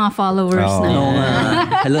 Hello sa mga followers na. Oo nga.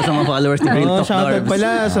 Hello sa mga followers ni Real Talk shoutout Darbs.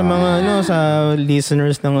 pala sa mga sa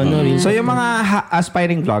listeners ng Real So yung mga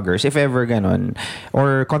aspiring vloggers, if ever ganon,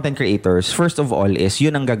 or content creators, first of all is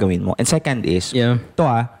yun ang gagawin mo. And second is,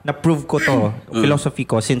 na-prove ko to, philosophy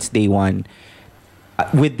ko since day one,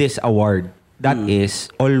 with this award, that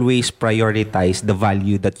is always prioritize the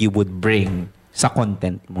value that you would bring sa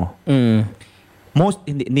content mo.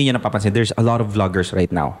 Hindi nyo napapansin, there's a lot of vloggers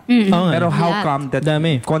right now. Pero how Yeah. come that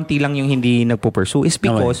Dami. konti lang yung hindi nagpo-pursue is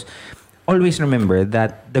because always remember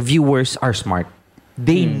that the viewers are smart.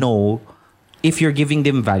 They know if you're giving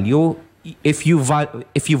them value, if you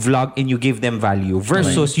vlog and you give them value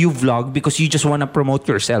versus you vlog because you just wanna promote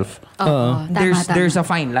yourself. Oo, There's a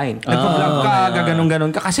fine line. Nagpo-vlog ka,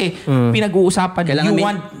 gaganong-ganon ka kasi pinag-uusapan,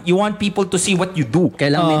 you want people to see what you do.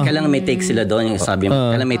 Kailangan may take sila doon. Yung sabi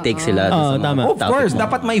mo, kailangan may take sila doon sa mga tama. Of topic course, mo.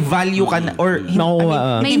 dapat may value ka na, or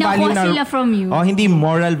May nakuha sila from you. Oh, hindi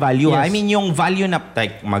moral value. Yes. I mean yung value na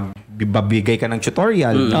like magbibigay ka ng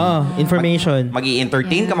tutorial. Information.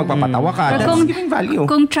 Mag-i-entertain ka, magpapatawa ka. Pero That's giving value.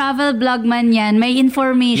 Kung travel vlog man yan, may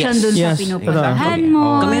information Yes. dun sa Yes. pinupuntahan Exactly.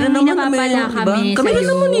 mo. Kami rin May naman, napapala kami Kami rin sa'yo.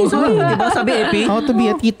 naman diba? Sabi, Epi? How to be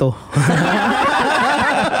a tito.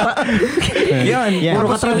 Yan. Yeah. Puro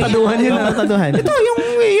kataruntaduhan yun. Kataruntaduhan. Ito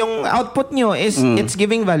yung output nyo is it's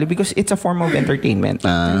giving value because it's a form of entertainment.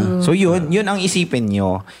 So yun ang isipin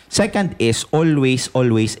nyo. Second is always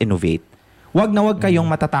innovate. Wag na wag kayong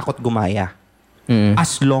matatakot gumaya.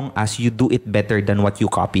 As long as you do it better than what you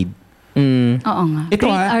copied. Oo nga. Ito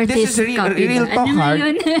this is real talk hard.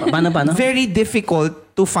 Paano? Very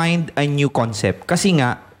difficult to find a new concept. Kasi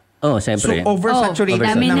nga, Oh, so siyempre. oversaturated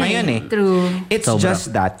dami na na ngayon eh. True. It's Sobra.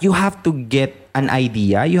 just that you have to get an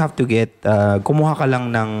idea. You have to get, kumuha ka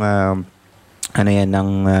lang ng,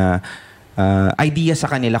 idea sa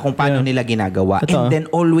kanila kung paano nila ginagawa. Totoo. And then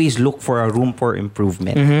always look for a room for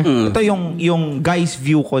improvement. Ito yung guy's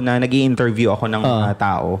view ko na nag-i-interview ako ng mga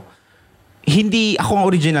tao. Hindi ako ang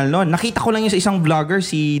original noon. Nakita ko lang yun sa isang vlogger,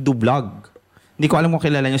 si Dublog. Hindi ko alam kung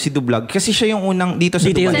kilala nyo si Dublog. Kasi siya yung unang dito sa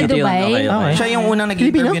Dubai. Sa Dubai? Okay. Siya yung unang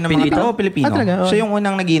nag-interview ng mga tao. Pilipino. Ah, talaga? Siya yung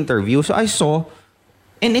unang nag-interview. So I saw,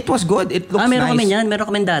 and it was good. It looks Meron nice. kami yan. Meron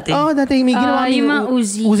kami dati. Dati may ginawa yung kami mga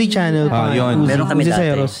Uzi. Uzi channel. Yun. Meron kami Uzi dati.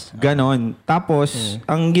 Seros. Ganon. Tapos,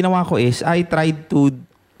 ang ginawa ko is, I tried to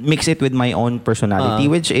mix it with my own personality,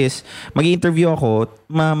 which is, mag-interview ako,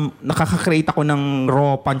 nakaka-create ako ng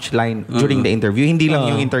raw punchline during the interview. Hindi lang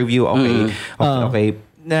yung interview, okay.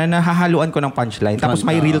 Nahahaluan ko ng punchline. Tapos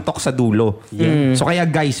may real talk sa dulo. So kaya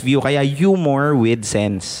guys view, kaya humor with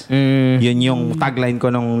sense. Yun yung tagline ko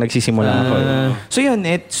nung nagsisimula ako. So yun,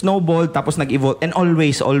 it snowballed tapos nag-evolve and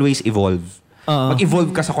always evolve.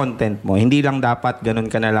 Mag-evolve ka sa content mo. Hindi lang dapat ganun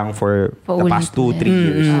ka na lang for the past 2-3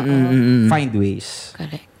 years. Find ways.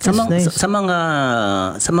 Correct. Sa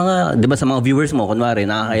mga 'di ba sa mga viewers mo kunwari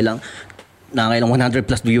nakakailang 100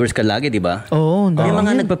 plus viewers ka lagi, 'di ba? Oo, May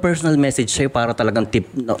mga nagpa-personal message sa'yo para talagang tip,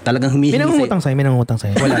 talagang humihingi May nangungutang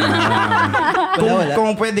sa'yo. Wala na.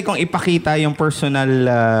 Kung pwede kong ipakita yung personal,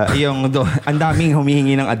 ang daming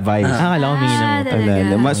humihingi ng advice. Akala ko humingi ng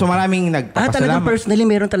Talaga. So maraming talagang nagpapasalamat. personally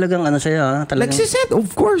meron talagang sa'yo. Talagang, Nagsisend,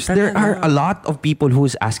 of course. There are a lot of people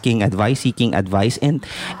who's asking advice, seeking advice, and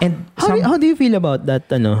How do you feel about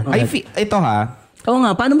that? ito Oo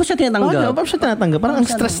nga, paano mo siya tinatanggap? Paano siya tinatanggap? Parang ang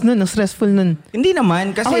stress nun, ang stressful nun. hindi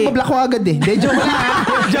naman kasi... Ako, ibablock ko agad eh. Hindi, joke lang.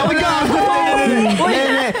 Joke lang.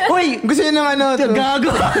 Uy, gusto nyo ng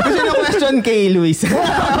gago. Gusto nyo ng question kay Luis.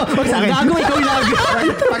 Gago, ikaw yung gago.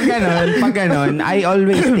 pag ganon, I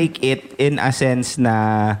always take it in a sense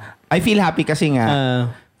na I feel happy kasi nga,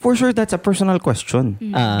 for sure that's a personal question.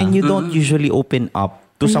 And you don't usually open up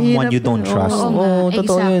to someone you don't trust. Oo,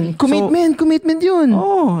 totoo yun. Exactly. Commitment yun.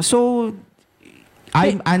 So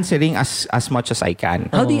I'm answering as much as I can.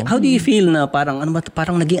 How do you feel na parang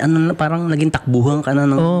parang naging takbuhan ka na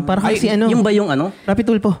ng Parang kasi Yung ba yung Rapi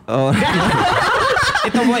Tulpo. Oh.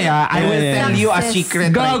 Ito boy, I will tell you a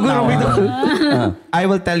secret right now. I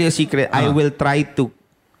will tell you a secret. I will try to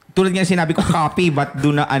tulad nga sinabi ko, copy but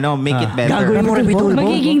do na make it better. Gagawin mo Rapi Tulpo?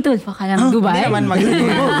 Magiging tulpo ka ng Dubai? Hindi naman magiging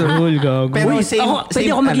Gago. Pero Pwede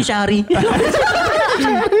ako maging shari.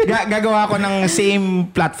 gagawa ko ng same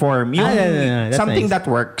platform. Yung that's something nice. that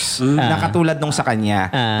works. Na katulad nung sa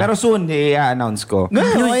kanya. Pero soon, i-announce ko.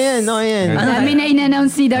 Ayan. Dami na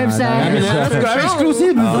in-announce si Darb sa...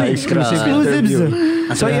 Exclusive. Exclusives.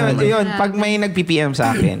 So yun, pag may nag-PPM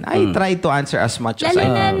sa akin, I try to answer as much as I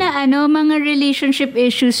Lalo can. na mga relationship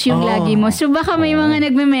issues yung lagi mo. So baka may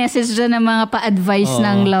mga nagme-message dyan ng mga pa-advice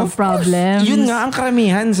ng love problems. Yun nga ang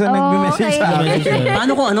karamihan sa nagme-message sa akin.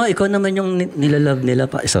 Paano kung ikaw naman yung nilalove nila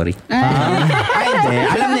pa? Sorry. Ay, hindi.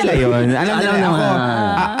 Alam nila yun. Alam nila. naman.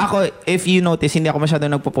 Ako, if you notice, hindi ako masyado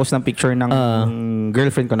nagpo-post ng picture ng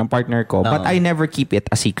girlfriend ko, ng partner ko. But I never keep it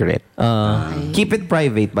a secret. Keep it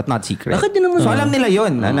private, but not secret. Bakit din naman? So, alam nila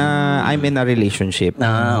yun na I'm in a relationship.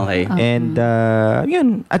 Okay. And, yun.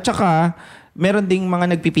 At saka, meron ding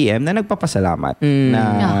mga nag-PPM na nagpapasalamat na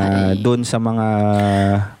doon sa mga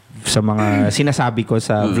sinasabi ko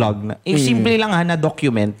sa vlog na simple lang na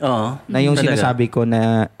document na yung talaga. sinasabi ko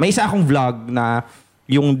na may isa akong vlog na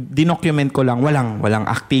yung dinocument ko lang walang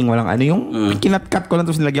acting, walang ano yung kinatkat ko lang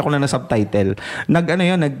tapos nilagyan ko lang na subtitle. Nag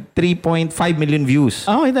 3.5 million views.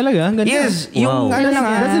 Okay talaga. Ganda. Yes, yung ano lang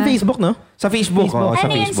That's in Facebook, no? sa Facebook, sa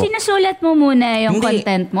Ano yun, Facebook. sinusulat mo muna yung Hindi.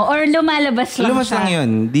 content mo? Or lumalabas lang Lumabas siya? lang yun.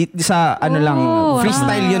 Sa lang,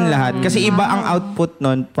 freestyle yun lahat. Kasi iba ang output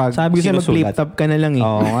nun pag Sabi ko sa'yo, mag-flip sinusulat. top ka na lang eh.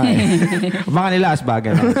 Oo nga eh. Baka nila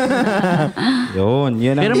asbagan. Yun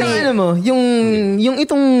ang... Pero ano mo, yung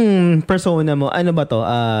itong persona mo, ano ba to?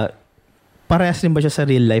 Parehas rin ba siya sa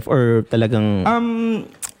real life or talagang...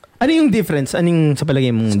 ano yung difference? Anong sa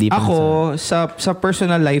palagay mong difference? Ako, sa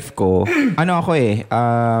personal life ko,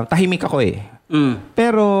 tahimik ako eh.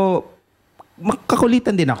 Pero,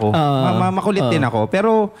 makakulitan din ako. Makulit din ako.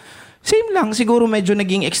 Pero, same lang. Siguro medyo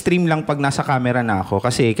naging extreme lang pag nasa camera na ako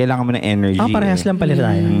kasi kailangan mo ng energy. parehas lang pala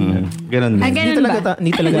tayo. Ganun din. Ganun ba?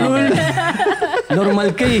 Hindi talaga ako.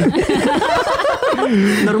 Normal ka eh.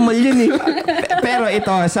 Normal yun eh. Pero ito,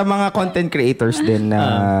 sa mga content creators din na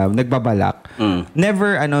nagbabalak,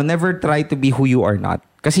 never try to be who you are not.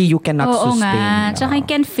 Kasi you cannot Oo sustain. nga. Tsaka you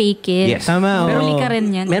can fake it. Yes. Tama, Pero oo. huli ka rin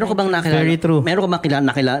yan. Meron ko bang nakilala? Very true. Meron ko bang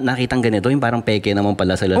nakitang ganito? Yung parang peke naman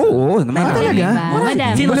pala sila. Oo, naman. talaga? Diba?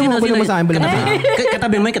 Madami. Bula mo sa akin, bula mo sa akin.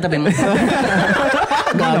 Katabi mo.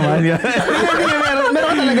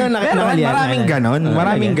 Meron talaga Maraming ganon.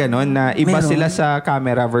 Maraming ganon na iba sila sa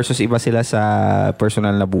camera versus iba sila sa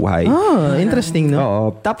personal na buhay. Oh, interesting, no?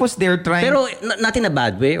 Oo. Tapos they're trying... Pero not in a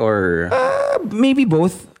bad way or... maybe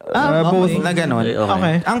both. Both okay. na ganon.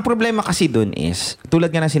 Okay. Ang problema kasi dun is,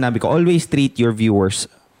 tulad nga ng sinabi ko, always treat your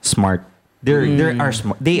viewers smart. They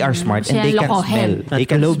are smart and they can smell. They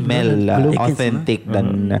can smell authentic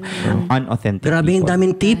than unauthentic. Grabe yung people.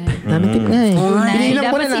 daming tip. Daming tip nga eh. Ay,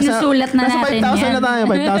 dapat sinusulat na nasa natin 5,000 yan. na tayo.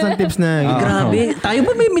 5,000 tips na. Grabe. Tayo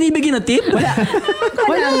ba may binibigyan na tip? Wala.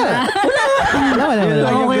 Wala.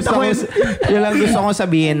 Yun lang gusto kong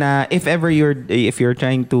sabihin na if you're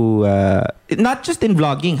trying to not just in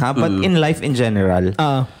vlogging but in life in general.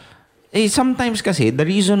 Sometimes kasi the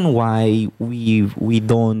reason why we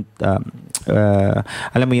don't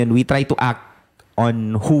alam mo yun, we try to act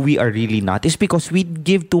on who we are really not is because we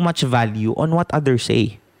give too much value on what others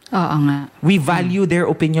say. Oo nga. We value their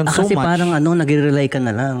opinion so Kasi much. parang nagre-rely ka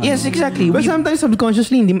na lang. Yes, exactly. But sometimes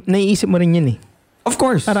subconsciously, naiisip mo rin yun eh. Of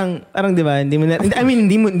course. Parang di ba? Hindi mo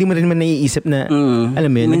rin man naiisip na,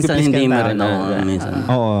 alam mo yun, Minsan nag-please ka hindi ng mo tao rin. na- Minsan.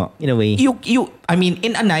 Oo. In a way. I mean,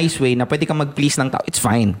 in a nice way na pwede kang mag-please ng tao, it's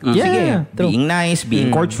fine. Yeah, Sige, true. being nice,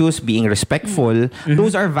 being courteous, being respectful,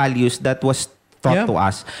 those are values that was taught to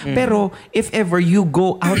us. Pero if ever you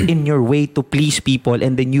go out in your way to please people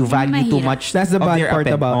and then you value too Mahirap. much That's the of bad their part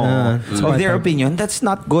about- that's the of bad their part. opinion, that's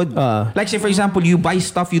not good. Like say for example, you buy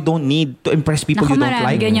stuff you don't need to impress people Naku, you don't marami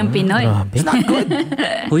like. ganyang Pinoy. It's not good.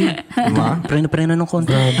 Uy, preno ng konti.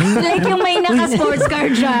 Like yung may naka-sports car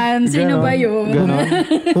dyan. Sino ba yun?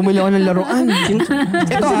 Bumili ako ng laruan.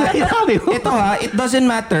 Ito it doesn't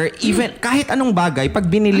matter even kahit anong bagay pag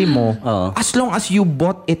binili mo, as long as you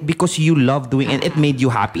bought it because you love doing it, it made you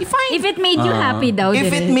happy. Fine. If it made you happy daw. If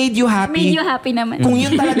it direct. made you happy, Made you happy naman. kung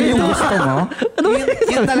yun talaga yung gusto mo,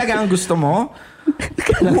 yun talaga ang gusto mo,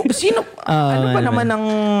 sino, ano ba naman ang,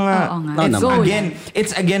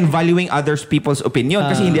 it's again valuing others people's opinion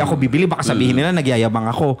kasi hindi ako bibili, baka sabihin nila nagyayabang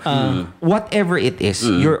ako. Whatever it is,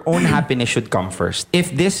 your own happiness should come first.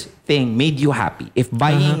 If this thing made you happy, if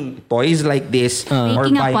buying toys like this, or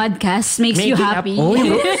Making a buying, podcast makes you happy.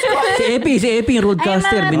 Si Epi, yung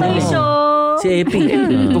roadcaster. Ay, mga binili. toy Si Epi.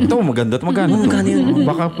 tugtog, maganda at maganda. Magkano yun?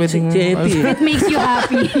 Baka pwedeng, Si Epi. It makes you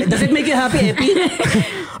happy. Does it make you happy, Epi?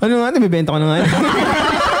 Ano nga, bibenta ko na nga.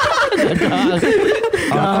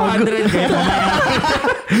 200 pesos.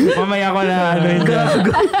 Mamaya ko na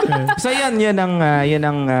So yun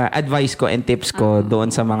ang advice ko and tips ko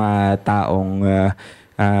doon sa mga taong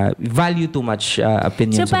value too much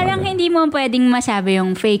opinions. So parang hindi mo pwedeng masabi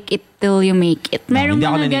yung fake it till you make it. Merong hindi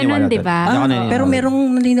ako mga naniniwala ganun, doon. di ba? Hindi ako naniniwala. Pero merong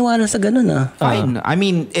naniniwala sa ganun Fine. I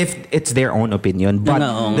mean, if it's their own opinion. But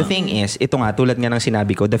the thing is, ito nga, tulad nga ng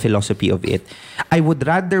sinabi ko, the philosophy of it, I would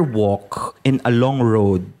rather walk in a long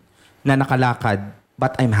road na nakalakad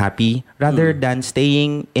but I'm happy rather than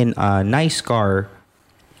staying in a nice car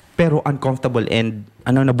pero uncomfortable and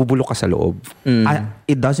nabubulok ka sa loob.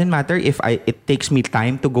 It doesn't matter if it takes me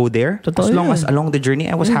time to go there. Totoo as long yan. as along the journey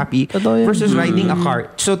I was happy Totoo yan. versus riding a car.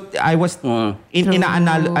 So I was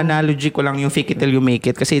analogy ko lang yung fake it till you make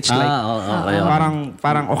it kasi it's like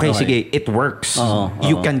parang okay, sige, it works.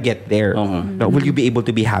 You can get there. But will you be able to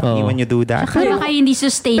be happy when you do that? Baka hindi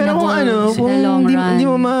sustainable Pero sa long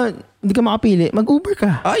run. hindi ka makapili, mag-Uber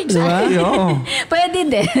ka. Oh, exactly. Oo. Pwede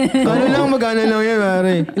din. Magkano lang yan,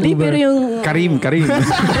 pare. Hindi, pero yung... Karim.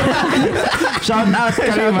 Shout out,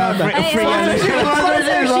 Karim.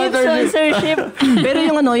 Sponsorship. Pero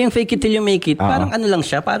yung fake it till you make it, parang lang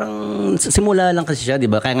siya, parang simula lang kasi siya, di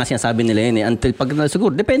ba? Kaya nga sinasabi nila yun until pag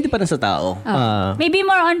siguro, depende pa rin sa tao. Maybe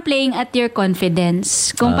more on playing at your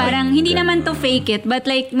confidence. Kung parang hindi naman to fake it, but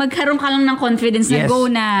like magkaroon ka lang ng confidence na go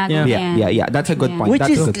na. Yeah. That's a good point. Which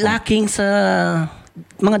is lacking sa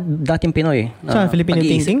mga dating Pinoy. Sa Filipino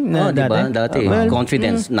thinking na diba? dati? Dati.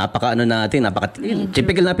 Confidence.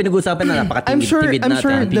 Typical na pinag-usapan na I'm sure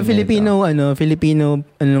natin. the Filipino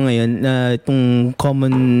ngayon itong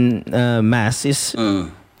common mass is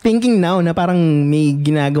thinking now na parang may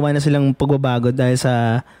ginagawa na silang pagbabago dahil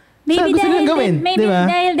sa Maybe gusto nilang gawin, maybe diba?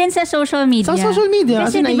 dahil din sa social media. Sa social media.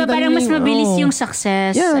 Kasi diba nakikita parang mas nila mabilis yung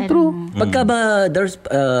success. Yeah, true. Pagka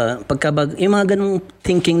ba yung mga ganung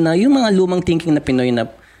thinking na, yung mga lumang thinking na Pinoy na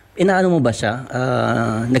inaano mo ba siya?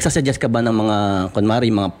 Nagsasuggest ka ba ng mga,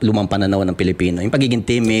 kunwari, yung mga lumang pananaw ng Pilipino? Yung pagiging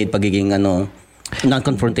timid, pagiging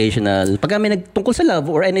non-confrontational. Pagka may tungkol sa love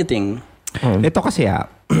or anything. Ito kasi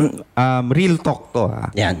real talk to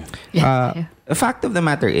Yan. The fact of the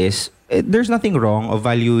matter is, there's nothing wrong of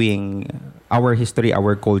valuing our history,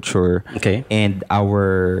 our culture, and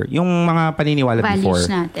yung mga paniniwala values before.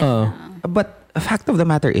 natin. But the fact of the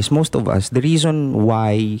matter is, most of us, the reason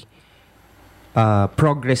why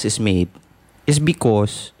progress is made is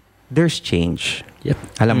because there's change. Yep.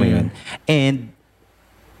 Alam mo yun? And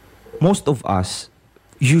most of us,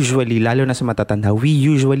 usually, lalo na sa matatanda, we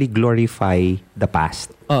usually glorify the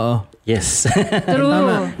past. Yes. True.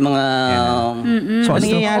 Mga... So, ang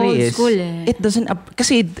nangyayari Old is, school it doesn't...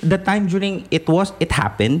 kasi the time during it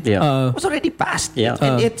happened, was already past. Yeah.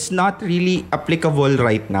 And it's not really applicable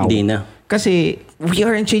right now. Hindi na. Kasi we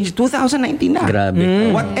are in change 2019 na.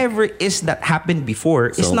 Grabe. Whatever is that happened before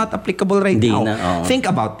is not applicable right now. Na, Think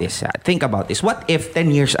about this. Think about this. What if 10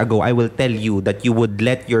 years ago, I will tell you that you would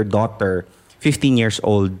let your daughter, 15 years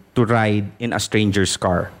old, to ride in a stranger's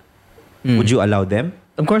car? Would you allow them?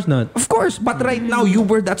 Of course not. Of course. But right now,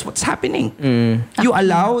 that's what's happening. You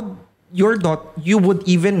allowed your daughter, you would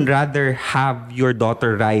even rather have your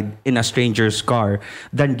daughter ride in a stranger's car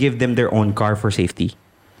than give them their own car for safety.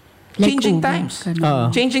 Like Changing Uber, times.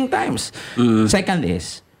 ganun. Changing times. Second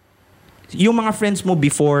is, yung mga friends mo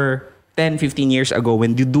before 10, 15 years ago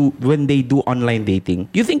when they do online dating,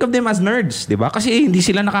 you think of them as nerds, di ba? Kasi hindi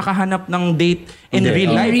sila nakakahanap ng date in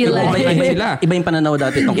real life. Online sila. Iba yung pananaw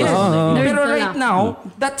dati tungkol Yes. sa Pero right now,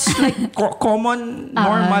 that's like common,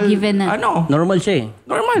 normal, given na. normal siya eh.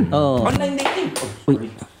 Normal. Online dating.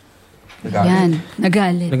 Yan.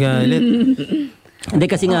 Nagalit. Hindi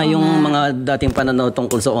kasi nga yung mga dating pananaw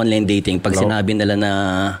tungkol sa online dating, pag sinabi nila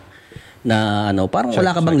na parang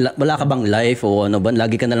wala ka bang life o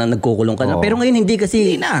lagi ka na lang nagkukulong ka na. Pero ngayon hindi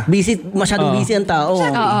kasi masyadong busy ang tao.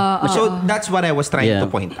 So that's what I was trying to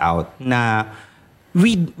point out na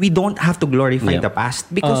we don't have to glorify the past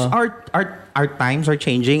because our times are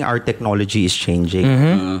changing, our technology is changing.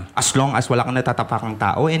 As long as wala kang natatapakang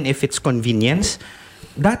tao and if it's convenience,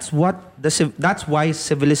 that's why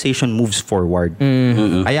civilization moves forward.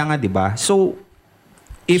 Kaya nga 'di ba? So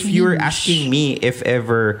if you're asking me if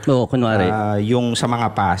ever yung sa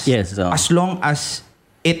mga past, as long as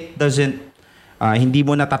it doesn't hindi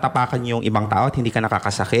mo natatapakan yung ibang tao at hindi ka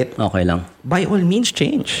nakakasakit, okay lang. By all means,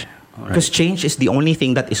 change. Because change is the only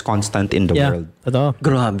thing that is constant in the world. Totoo.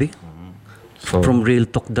 Grabe. From real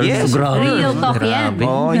talk there. Yes. Grabe. Real talk yan.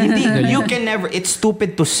 You can never, it's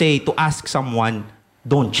stupid to ask someone,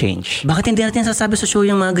 don't change. Bakit hindi natin sasabi sa show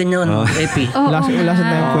yung mga ganyan, Epi? Wala sa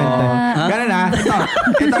tayong kwenta. Ganun na.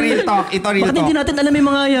 Ito real talk. Bakit hindi natin alam yung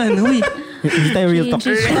mga yan? Huy. Hindi tayo real talk.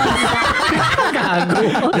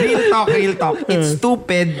 Real talk. It's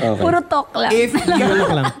stupid. Puro talk lang.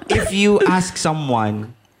 If you ask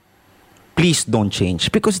someone, please don't change.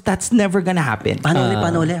 Because that's never gonna happen.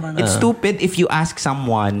 Paano uli? It's stupid if you ask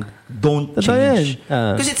someone, don't Totoo change.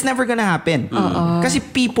 yan. Because it's never gonna happen. Kasi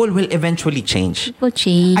people will eventually change. People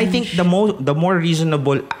change. I think the most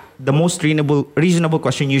reasonable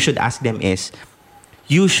question you should ask them is,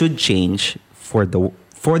 you should change for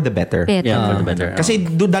the better. Better. Yeah, for the better. Kasi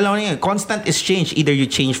dalawa na yun. Constant is change. Either you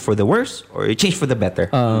change for the worse or you change for the better.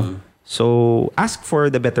 So, ask for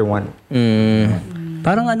the better one.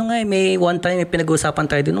 Parang may one time may pinag-uusapan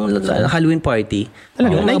tayo doon nung Halloween party.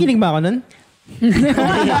 Talaga? Nakikinig ba ako nun?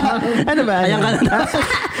 Ano ba? Ayan ka na.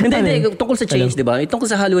 Hindi. Tungkol sa change, di ba? Tungkol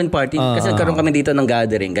sa Halloween party. Kasi nagkaroon kami dito ng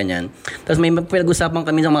gathering, ganyan. Tapos may pinag-usapan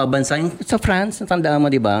kami ng mga bansa. Yung sa France, tandaan mo,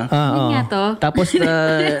 di ba? Yun nga to. Tapos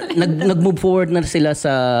nag-move forward na sila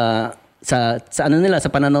sa ano nila, sa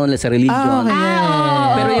pananaw nila, sa religion.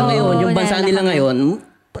 Oo. Pero yung ngayon, yung bansa nila ngayon,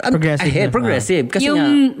 progressive. Kasi yung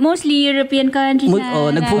mostly European countries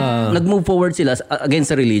nag-move forward sila against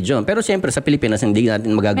sa religion. Pero siyempre sa Pilipinas hindi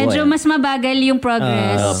natin magagawa. medyo mas mabagal yung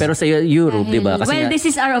progress. Pero sa Europe, di ba? This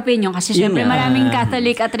is our opinion kasi syempre nga. maraming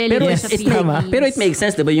Catholic at religious sa Philippines. Pero it makes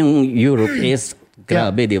sense, di ba? Yung Europe is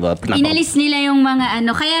grabe, di ba? Inalis nila yung mga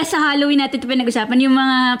kaya sa Halloween natin ito pinag-usapan, yung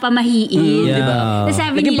mga pamahiin. Di ba? Tapos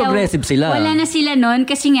sabi Naging nila, progressive sila. wala na sila nun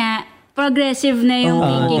kasi nga, progressive na yung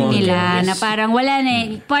thinking nila na parang wala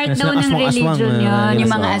na part daw ng religion yun,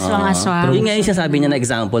 yung mga aswang-aswang. Yung nga yung sasabi niya na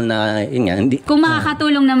example na yun nga, hindi, Kung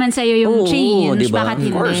makakatulong naman sa'yo yung change, diba? bakit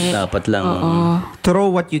hindi? Of course, dapat lang.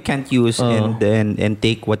 Throw what you can't use and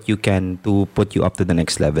take what you can to put you up to the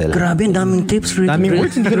next level. Grabe, ang daming tips. Daming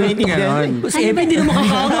words, hindi ko naiintindihan. Kasi Epi, hindi na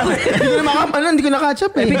makakama. Hindi ko na-catch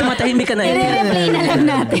up eh. Epi, tumatahimik ka na. I-replay na lang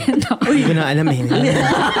natin. Hindi ko na alam eh.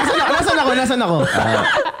 Nasaan ako?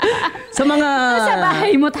 Sa mga Sa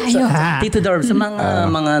bahay mo tayo. Tito Darb, sa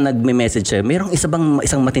mga nagme-message sa'yo, mayroong isang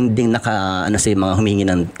matinding mga humingi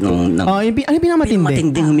ng Ano yung pinakamatindi?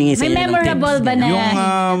 matinding humingi May sa'yo ng memorable tips. ba na? Yung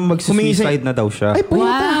mag-suicide na daw siya. Ay, puta.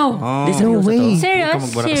 Wow. Di, seryoso way. to. Serious?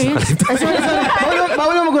 Serious?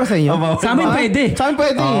 Bawal mo magura sa inyo? Sa amin pwede. Sa amin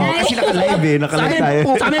pwede. Kasi naka-live eh. Naka-live tayo.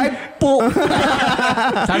 Sa amin po.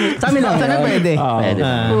 Sa amin lang. Sa amin pwede. Pwede.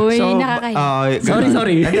 Uy, nakakaya.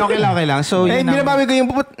 Sorry. Hindi, okay lang. So, Eh, yun ang- binabawi ko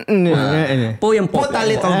yung puput. Po yung po. Put a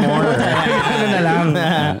little more. Ano na lang.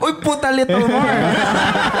 Uy, put a little more.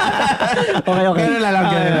 Okay. Ganun na lang.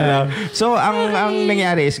 So, ang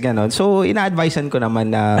nangyari is ganun. So, ina-advisean ko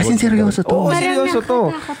naman na... As in, seryoso to? Oo, seryoso to.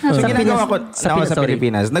 So, Sa ginagawa ko Sa sa Pinas,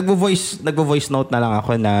 Pilipinas. Nagvo-voice note na lang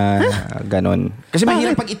ako na ganun. Kasi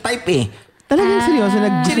mahirap pag i-type eh. Talagang seryoso?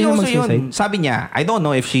 Seryoso yun. Sabi niya, I don't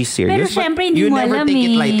know if she's Pero serious, but syempre, hindi you mo never alam take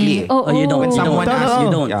it lightly eh. Oo. You don't. When someone asks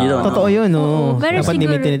You don't. You don't. Totoo yun, no? Pero Dapat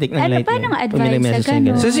siguro, hindi tinitik ng light. paano nga Pag may advice message sa na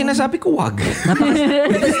ganun? So, sinasabi ko, wag.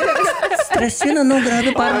 Stress yun,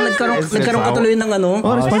 Grabe, parang nagkaroon ka tuloy ng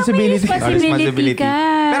Oh, responsibility. Responsibility ka.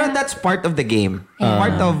 Pero that's part of the game.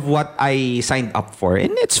 Part of what I signed up for.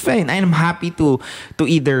 And it's fine. I'm happy to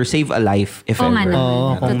either save a life if Oo nga ever.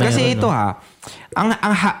 naman. kung Kasi meron, ito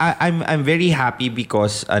I'm very happy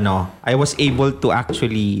because I was able to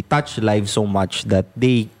actually touch lives so much that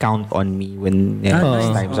they count on me when these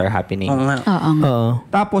times are happening. Oo nga. Oo.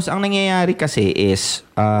 Tapos ang nangyayari kasi is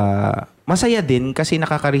masaya din kasi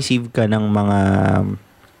nakaka-receive ka ng mga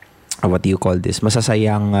what do you call this?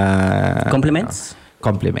 Masasayang Compliments?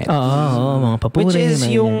 compliments. Oo, mga papuri. Which is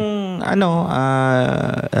mga yung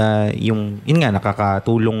yun nga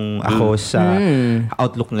nakakatulong ako sa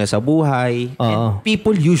outlook nila sa buhay. And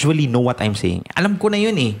people usually know what I'm saying. Alam ko na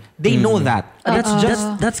yun eh. They know that.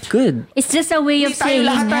 That's good. It's just a way of saying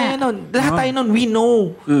Lahat tayo nun, we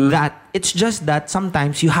know that. It's just that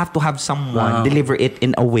sometimes you have to have someone deliver it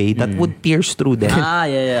in a way that would pierce through them.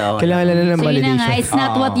 Yeah. Okay. Kailangan lang ng So yun na nga, validation. it's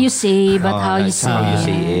not what you say, but how you That's how you say.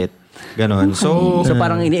 say it. Ganon. So, So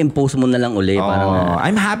parang ini-impose mo na lang uli. Parang,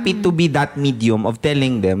 I'm happy to be that medium of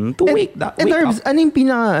telling them to wake up. Herbs, ano yung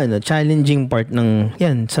challenging part ng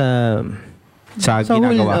yan sa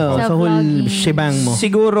ginagawa ko. sa whole vlogging. shebang mo?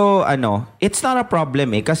 Siguro, it's not a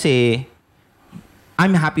problem eh. Kasi,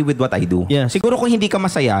 I'm happy with what I do. Yes. Siguro kung hindi ka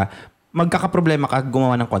masaya, magkakaproblema ka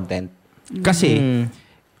gumawa ng content. Kasi,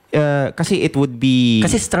 kasi it would be...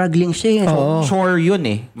 kasi struggling siya. chore yun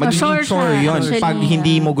eh. Magiging chore chore siya, yun actually. pag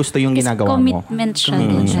hindi mo gusto yung It's ginagawa mo. commitment siya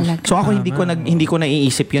din talaga. So ako hindi ko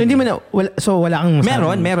naiisip So, yun. hindi mo na, wala kang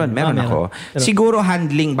masabi? Meron ako. Pero- Siguro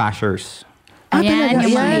handling bashers. Ayan, talaga?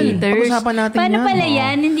 yung mga Ayan. haters. Pag-usapan natin Paano yan. pala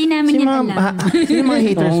yan? Hindi namin Sino yan mga, alam. sino yung mga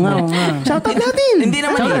haters mo? Shout out natin! Hindi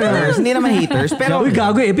naman haters. Pero, Pero Uy,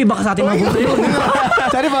 gago Epi, baka sa ating mabuti.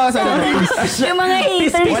 Sorry po. Yung mga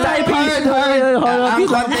haters. Wala,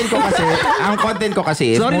 ang content ko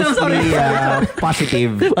kasi is Sorry. mostly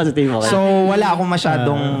positive. Positive, okay. So, wala akong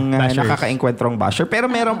masyadong bashers. nakakaengkwentrong basher. Pero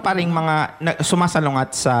meron pa ring mga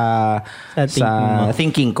sumasalungat sa Sa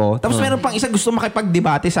thinking ko. Tapos meron pang isa gusto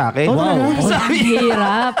makipagdebate sa akin. Sabi,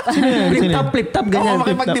 Hirap. Flip top, ganyan. Oo,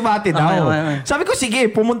 makipagdebate daw. Okay. Sabi ko,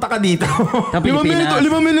 sige, pumunta ka dito. Sa Pilipinas.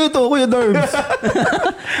 5 minuto, Kuya Darbs.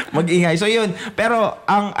 Mag-ingay. So, yun. Pero,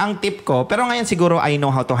 ang tip ko, pero ngayon siguro I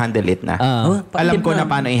know how to handle it na. Alam ko na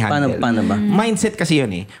paano i-handle. Paano ba? Mindset kasi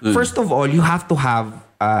yun eh. First of all, you have to have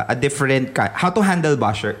a different how to handle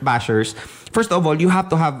bashers. First of all, you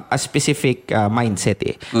have to have a specific mindset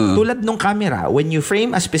eh. Tulad nung camera, when you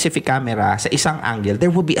frame a specific camera sa isang angle,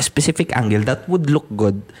 there will be a specific angle that would look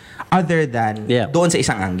good other than doon sa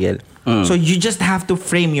isang angle. So you just have to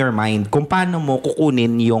frame your mind kung paano mo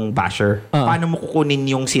kukunin yung basher. Paano mo kukunin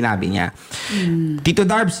yung sinabi niya. Tito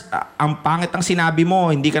Darbs, ang pangit ang sinabi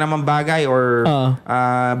mo, hindi ka naman bagay or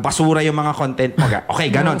basura yung mga content mo.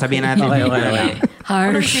 Okay, ganon, sabihin natin. Okay.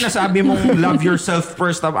 Ano yung sinasabi mong love yourself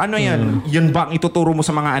first? Ano yan? Yun ba ang ituturo mo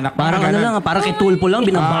sa mga anak mo? Parang ano lang, parang kay Tulpo lang,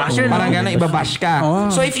 binabasher. Parang gano'n, ibabash ka.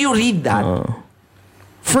 So if you read that,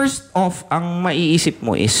 first off, ang maiisip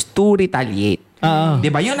mo is to retaliate.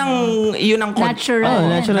 Diba? Yun ang Natural.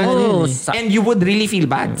 Natural. Oh, and you would really feel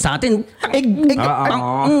bad. sa atin,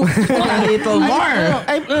 Puta little more.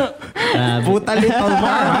 Puta little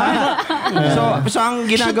more. So ang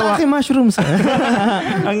ginagawa Shiitake mushrooms.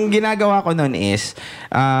 ang ginagawa ko nun is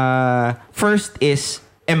first is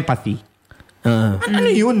empathy. Ano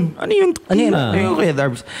yun? Ano yun? Kuya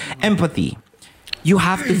Darbs? Empathy. You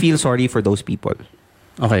have to feel sorry for those people.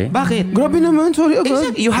 okay. Bakit? Grabe naman, sorry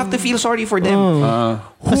agad. Exactly. You have to feel sorry for them.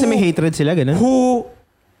 Kasi may hatred sila, ganun. Who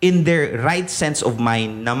in their right sense of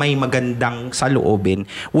mind na may magandang saloobin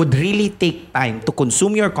would really take time to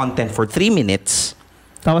consume your content for 3 minutes.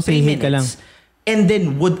 Tapos 3 hihit ka lang. minutes. And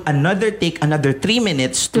then would take another 3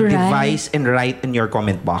 minutes to To write. devise and write in your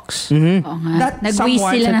comment box. Oo nga. Nag-waste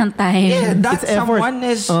sila ng time. Yeah, that It's effort. someone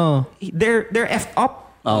is they're effed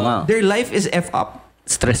up. Oo nga. Their life is effed up.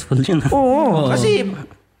 Stressful yun. Oo. Kasi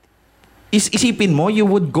isipin mo, you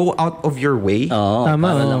would go out of your way Oo, Tama,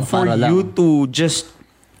 para oo. lang, for para lang. you to just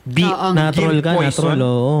be Natural give ka, poison, natural,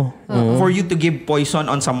 oo. for you to give poison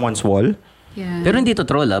on someone's wall. Yeah. Pero hindi to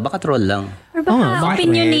troll baka troll lang. Or baka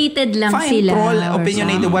opinionated lang Fine, sila. troll, or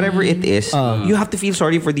opinionated, whatever it is, you have to feel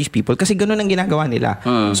sorry for these people kasi ganun ang ginagawa nila.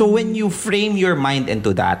 So when you frame your mind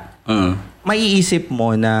into that, maiisip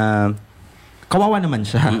mo na kawawa naman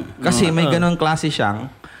siya. Kasi may ganun klase siyang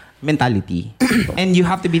mentality. And you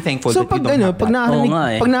have to be thankful So that you pag don't have pag that. Oo nga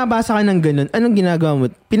eh. pag nabasa ka ng ganun, anong ginagawa mo?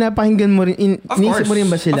 Pinapakinggan mo rin, Of inisip course. mo rin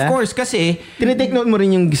ba sila? Of course, kasi Tinitake note mo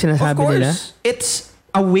rin yung of sinasabi course, nila? it's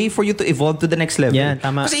a way for you to evolve to the next level. Yeah,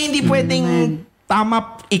 tama. Kasi hindi pwedeng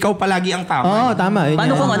tama, ikaw palagi ang tama. Oo, tama. Yun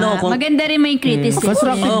Paano yan. kung ano? Kung, Maganda rin may criticism.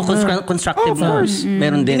 constructive Of course.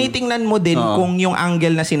 Meron din. Tinitingnan mo din kung yung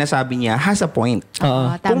angle na sinasabi niya has a point.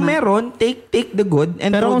 Oo. Kung Tama. meron, take the good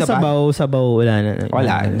and Pero throw kung the bad. sabaw, wala na.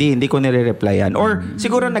 Wala, hindi ko nire-replyan. Or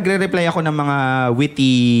siguro nagre-reply ako ng mga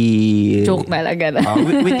witty Joke talaga na.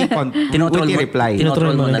 Tinotroll witty mo. reply.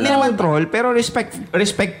 Tinotroll mo na Hindi lang. naman troll, pero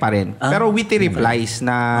respect pa rin. Pero witty replies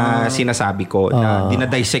na sinasabi ko, na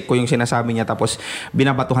dinadissect ko yung sinasabi niya tapos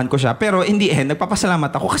binabatuhan ko siya. Pero in the end, nagpapasalamat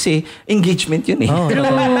ako kasi engagement yun eh.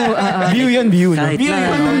 View yun, view. No? Kahit View na.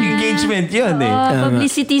 yun, engagement yun eh.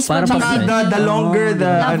 Publicity is Para publicity. Saka the longer the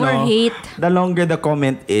Love or hate. the longer the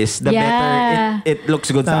comment is, the Yeah. better it looks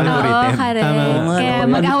good sa Oo, algorithm. correct. Kaya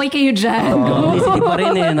mag-away kayo dyan. Publicity pa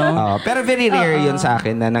rin eh, no? Pero very rare yun sa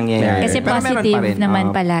akin na nangyayari. Kasi Pero meron positive pa rin. naman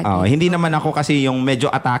palagi. Hindi naman ako kasi yung medyo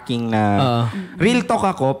attacking na real talk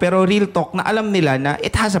ako, pero real talk na alam nila na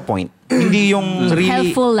it has a point. Hindi yung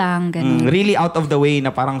really Helpful lang. Ganun. really out of the way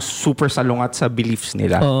na parang super salungat sa beliefs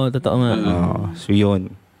nila. Oo, totoo nga. So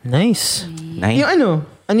yun. Nice. Nice.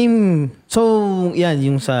 Yung so, yan,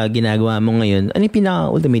 yung sa ginagawa mo ngayon, ano yung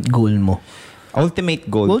pinaka-ultimate goal mo? Ultimate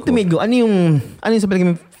goal Ultimate goal, ano yung sa palagay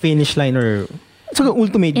mo finish line or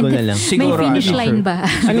ultimate goal na lang? May Siguro, finish line ba?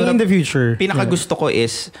 Ano yung in the future? Pinaka gusto ko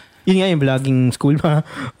is Yun nga yung vlogging school ba?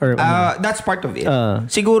 Or that's part of it.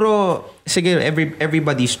 Siguro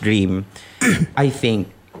everybody's dream, I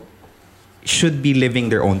think, should be living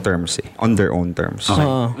their own terms, on their own terms.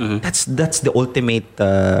 That's the ultimate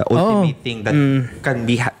thing that can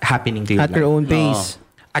be happening to you. at your own pace.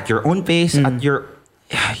 At your own pace, at your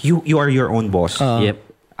you are your own boss. Yep.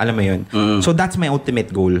 Alam mo yun. So that's my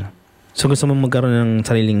ultimate goal. So gusto mo magkaroon ng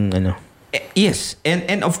sariling Yes,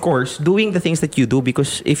 and of course, doing the things that you do,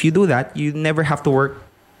 because if you do that, you never have to work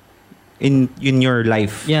in your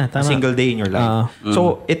life. Yeah, a tama. single day in your life.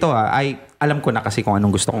 So ito alam ko na kasi kung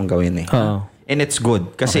anong gusto kong gawin eh. And it's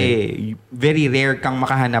good kasi very rare kang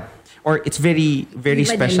makahanap or it's very very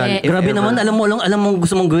Hindi special. madali. if Grabe ever. naman, alam mo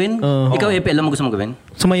gusto mong gawin? Oo. Ikaw, Epe, alam mo gusto mong gawin?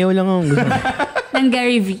 Sumayaw lang ako. Gusto ko. Ng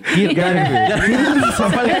Gary V.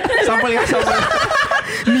 Sample ka.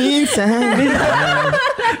 Minsan.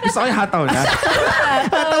 Gusto ko yung hataw na.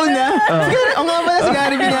 Tataw na. O nga pala, si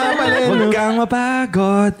Gary B nga pala. Huwag kang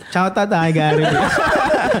mapagod. Shout out Gary B.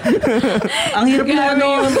 Ang hirap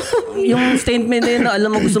yung statement na yun na alam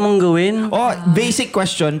mo gusto mong gawin. Basic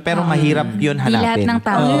question pero mahirap yun Hindi lahat hanapin. ng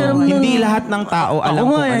tao. Hindi lahat ng tao alam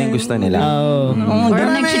kung ano yung gusto nila. Or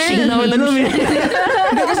nag-change.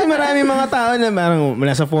 Hindi kasi marami mga tao na parang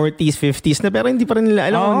mula sa 40s, 50s na pero hindi pa rin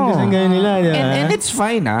nila alam kung gusto nila. Diba? And it's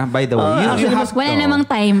fine by the way. You have Wala namang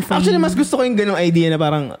time frame. Actually, mas gusto ko yung ganong idea na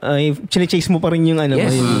parang chine-chase mo pa rin yung ano.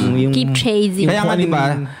 Yes. Yung Keep chasing. Kaya nga, kung diba,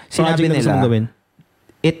 anong sinabi project na gusto nila, mong gawin.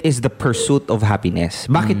 it is the pursuit of happiness.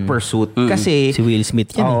 Bakit pursuit? Kasi Si Will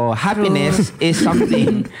Smith yan. happiness is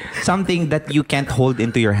something that you can't hold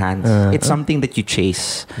into your hands. It's something that you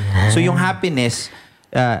chase. So yung happiness,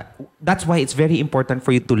 that's why it's very important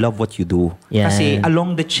for you to love what you do. Yan. Kasi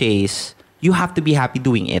along the chase, you have to be happy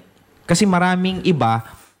doing it. Kasi maraming iba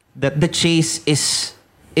that the chase is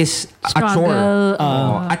a Struggle.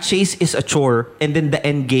 chore. A chase is a chore and then the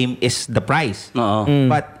end game is the prize. Oo.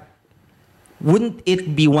 But wouldn't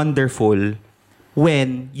it be wonderful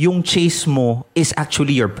when yung chase mo is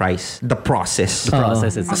actually your prize? The process. The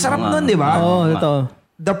process is... Masarap nun, di ba? Oo, ito.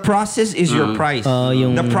 The process is your prize.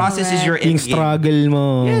 yung- The process is your end Yung game. struggle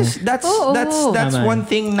mo. Yes, that's Tama. one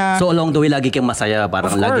thing na So along the way, lagi kang masaya.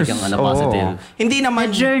 Parang of lagi course. kang positive. Hindi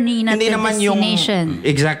naman The journey, not hindi the naman destination. Yung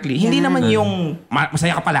exactly. Hindi naman yung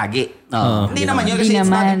masaya ka palagi. Oo. Hindi naman yun kasi Hindi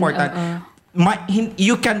it's not naman, important. oo.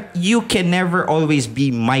 You can never always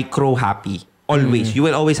be micro happy. Always. You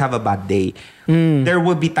will always have a bad day. There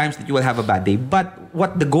will be times that you will have a bad day. But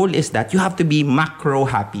what the goal is that you have to be macro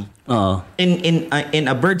happy. Oo. In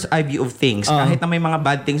a bird's eye view of things, kahit na may mga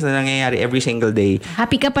bad things na nangyayari every single day,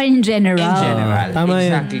 Happy ka pa in general. in general. Tama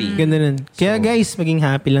Exactly. yun. Ganda nun. Kaya guys, maging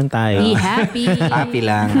happy lang tayo. Be happy. Happy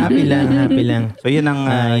lang. Happy lang, happy lang. So yun ang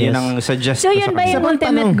Yes. suggest So ko yun sa ba kanila. yung Sa ultimate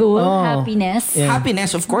pagtanong. goal? Oo. Happiness? Yeah.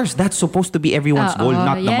 Happiness, of course, that's supposed to be everyone's Oo, goal,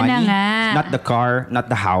 not the yan na money, nga. not the car, not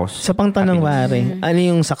the house. Sa pangtanong pare, ano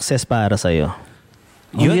yung success para sa'yo?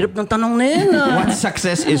 Ang hirap ng tanong na yun. What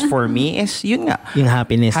success is for me is yun nga. Yung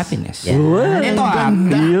happiness. Happiness. Wow, Ito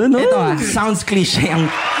ito sounds cliche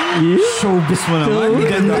ang showbiz mo naman.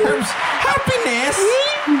 Ganda. Happiness.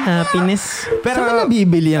 Happiness. Pero- Saan ka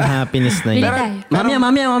nabibili ang happiness na yun? Bili tayo.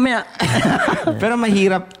 Mamaya. Pero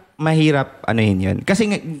mahirap yun.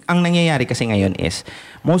 Kasi ang nangyayari kasi ngayon is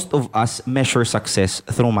most of us measure success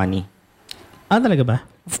through money. Talaga ba?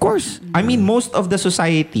 Of course. I mean, most of the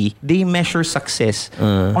society, they measure success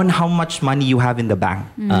on how much money you have in the bank.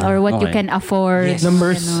 Or what you okay. can afford. Yes.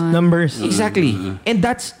 Numbers. Exactly. And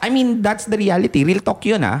that's the reality. Real talk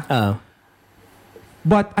yun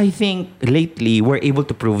But I think lately, we're able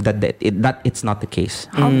to prove that it's not the case.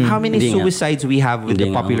 How many Hindi nga. suicides we have with the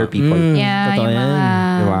Hindi nga. popular people? Yeah, Totoo yung yan.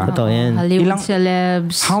 mga Diba? Totoo yan. Hollywood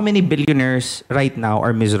celebs. How many billionaires right now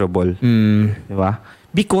are miserable? Diba?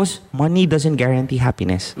 Because money doesn't guarantee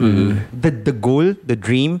happiness. The goal, the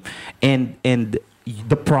dream, and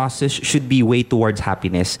the process should be way towards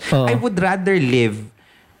happiness. Oh. I would rather live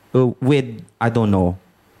with, I don't know,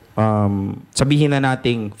 sabihin na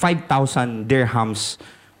nating 5,000 dirhams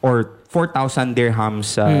or 4,000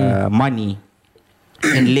 dirhams money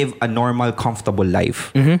and live a normal, comfortable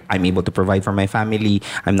life. I'm able to provide for my family.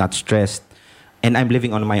 I'm not stressed. And I'm living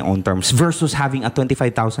on my own terms versus having a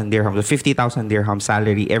 25,000 dirhams or 50,000 dirham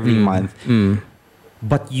salary every month.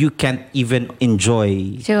 But you can't even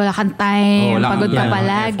enjoy. So wala kang time. wala kang Pagod pa time,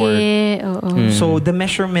 palagi. Oo. So the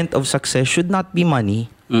measurement of success should not be money.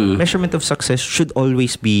 Measurement of success should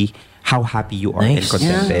always be how happy you are and Nice.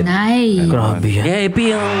 contented. Nice. Grabe yan. Yeah, Epi,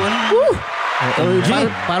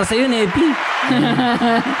 para sa'yo, Epi.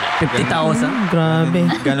 50,000. Grabe.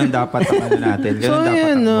 Ganon dapat ang natin. Ganon So dapat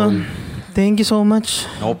yun, ang goal. thank you so much.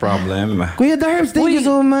 No problem. Kuya Darbs, thank you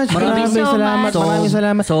so much. Maraming Salamat. so Maraming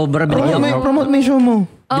salamat. Sobra binigyan mo. Promote mo yung show mo.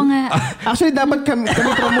 Oo nga. Actually, dapat kami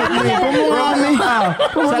promote mo. Promote kami.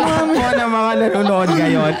 Sa lahat po ng mga nanonood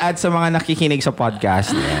ngayon at sa mga nakikinig sa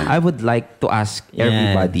podcast, I would like to ask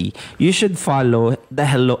everybody, you should follow the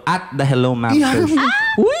Hello Masters.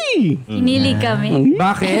 Uy! Pinili kami.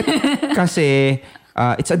 Bakit? Kasi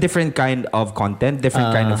it's a different kind of content,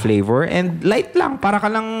 different kind of flavor, and light lang. Para ka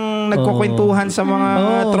lang nagkukwentuhan sa mga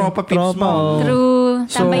tropa pips mo. True.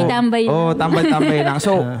 Tambay-tambay lang. Oh, tambay-tambay lang.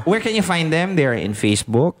 So, where can you find them? They are in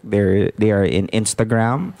Facebook. They are in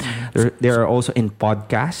Instagram. They are also in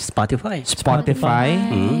podcast. Spotify.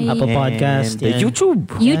 Apple Podcast. And yan. YouTube.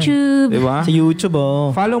 YouTube. Diba? Sa YouTube,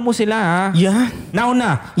 oh. Follow mo sila, ha? Yan.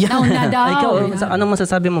 Nauna. Nauna daw. Ikaw, ano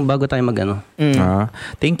masasabi mo bago tayo mag-ano?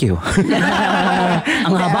 Thank you.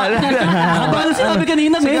 Ang haba. Haba na sinabi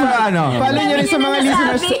kanina. Sige, ano? Follow nyo rin sa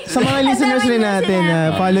mga listeners, rin natin.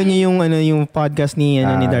 Follow nyo yung podcast ni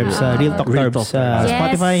Darbs sa Real Talk Darbs sa Yes.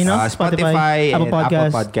 Spotify, no? Spotify and Apple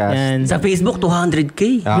Podcast. Yan. Sa Facebook,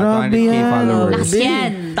 200K. Grabe 200K yan. followers. Lakas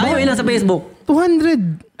yan. Tayo ilan sa Facebook?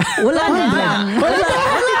 200. Wala na.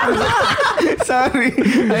 Sorry.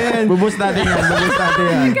 Ayan. Bubus natin yan.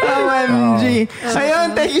 OMG. Ayun,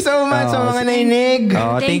 thank you so much sa mga nainig.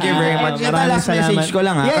 Thank you very much. Ito Maraming last message salamat. ko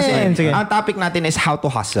lang, ha? Yeah, Kasi yeah, sige. ang topic natin is how to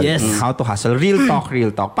hustle. Yes. How to hustle. Real talk,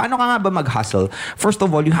 real talk. Paano ka nga ba mag-hustle? First of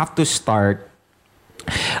all, you have to start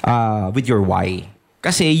with your why.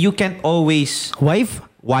 Kasi you can't always... Wife?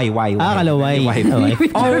 Why? Kala why.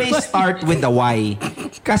 Always start with the why.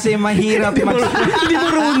 Kasi mahirap mag... Hindi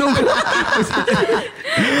marunong.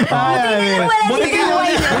 Buti ka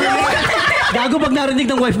Gago pag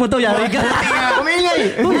narinig ng wife mo to, yari ka.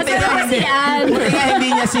 Umingay. Buti nga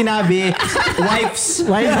hindi niya sinabi, wives.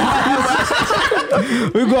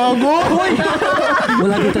 Uy, gago.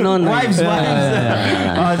 Wala dito noon. Wives. So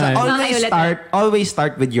always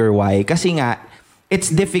start with your why. Kasi nga, it's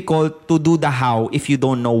difficult to do the how if you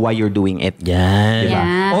don't know why you're doing it. Yan. Diba?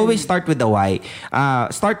 Yeah. Always start with the why.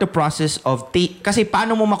 Start the process of kasi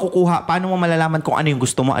paano mo malalaman kung ano yung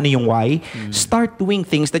gusto mo, ano yung why? Start doing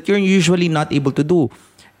things that you're usually not able to do.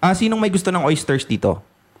 Sinong may gusto ng oysters dito?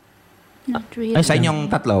 Not really. Sa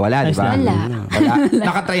inyong tatlo, wala, di ba? Wala.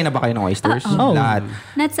 Nakatry na ba kayo ng oysters? Oo. Lahat.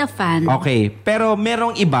 Not so fan. Okay. Pero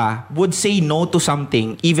merong iba would say no to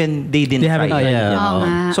something even they didn't They try. haven't tried. Oo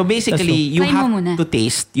nga. So basically, you Try mo have muna. to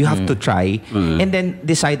taste, you have to try, and then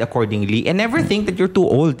decide accordingly. And never think that you're too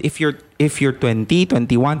old. If you're 20, 21,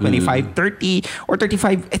 25, 30, or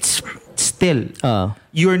 35, it's still,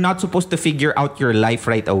 you're not supposed to figure out your life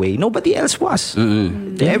right away. Nobody else was.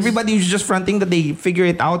 Everybody is just fronting that they figure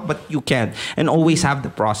it out, but you can't. And always have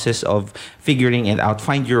the process of figuring it out.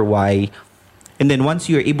 Find your why. And then once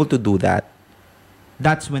you're able to do that,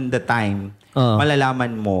 that's when the time,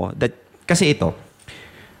 malalaman mo that, kasi ito,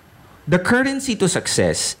 the currency to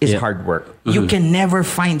success is hard work. You can never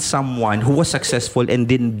find someone who was successful and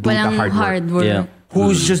didn't do Walang the hard work. Yeah.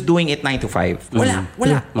 Who's just doing it 9 to 5.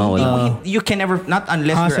 Wala. You can never, not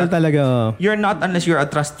unless Hustle talaga. you're not unless you're a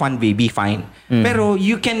trust fund baby, fine. Pero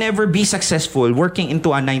you can never be successful working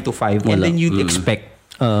into a 9 to 5 and then you'd expect.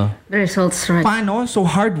 Results right. Paano? So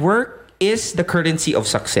hard work is the currency of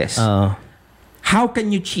success. How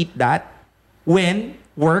can you cheat that when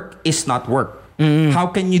work is not work? How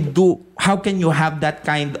can you have that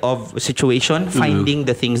kind of situation finding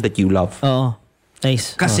the things that you love?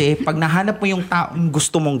 Nice. Kasi pag nahanap mo yung taong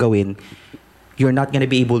gusto mong gawin, you're not gonna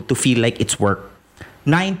be able to feel like it's work.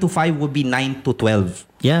 9 to 5 would be 9 to 12.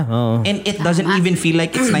 Yeah. And it doesn't even feel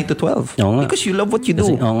like it's 9 to 12. Oo nga. Because you love what you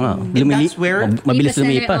do. Kasi, oo nga. And that's where... Mabilis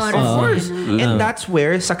lumipas. Of course. And that's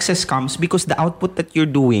where success comes because the output that you're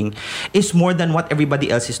doing is more than what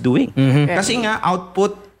everybody else is doing. Kasi nga,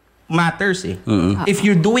 output matters eh. If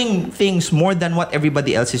you're doing things more than what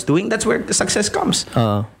everybody else is doing, that's where the success comes.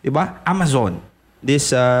 Diba? Amazon.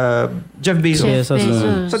 This Jeff Bezos.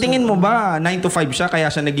 So tingin mo ba 9 to 5 siya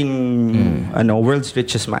kaya siya naging world's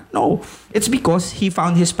richest man? No. It's because he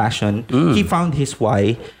found his passion, he found his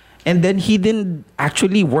why, and then he didn't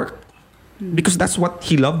actually work because that's what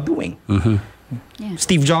he loved doing. Yeah.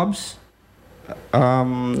 Steve Jobs,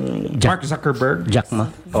 Mark Zuckerberg, Jack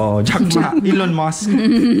Ma. Elon Musk.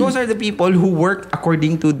 Those are the people who work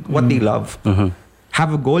according to what they love.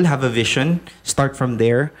 Have a goal, have a vision, start from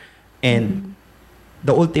there, and the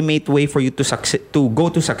ultimate way for you to go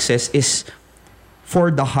to success is for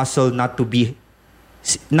the hustle not to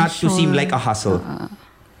seem like a hustle,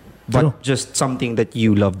 but just something that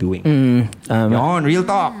you love doing. Yon, real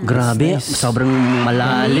talk. Grabe, sobrang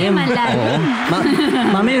malalim. Malalim.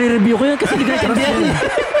 Mami, re-review ko yun kasi di ka naintindihan.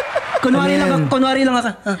 Kunwari lang ako.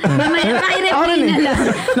 Mamaya paki-replay na lang.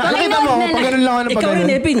 Nakakita mo, pag ganun lang ako na pag Ikaw rin,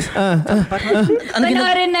 ganun. Epins.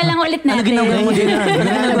 Panoorin na lang ulit natin. Ano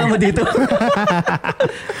ginagawa mo dito?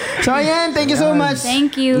 So ayan, thank you so much.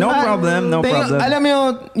 Thank you. No problem. Alam mo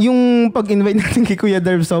yung pag-invite natin kay Kuya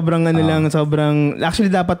Darb, sobrang actually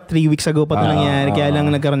dapat 3 weeks ago pa ito nangyari. Kaya lang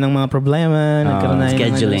nagkaroon ng mga problema, nagkaroon na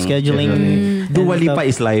scheduling. Dua Lipa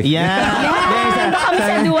is life. Yeah. Kami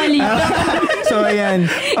sa Dua Lipa. So ayan.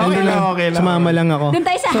 Okay lang. Sumama lang ako. Doon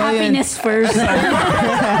tayo sa happiness first.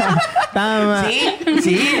 Tama.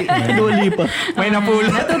 See? Luli pa. May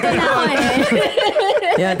napulot.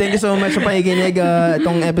 Yeah, thank you so much sa pakikinig.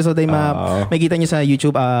 Itong episode ay makikita nyo sa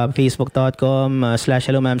YouTube,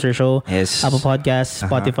 facebook.com/Hello Ma'am Sir Show. Yes. Apple Podcast,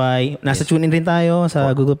 Spotify. Nasa TuneIn rin tayo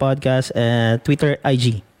sa Google Podcast, Twitter,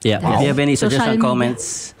 IG. Yeah. If you have any Social suggestions, media.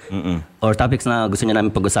 comments, or topics na gusto niyo namin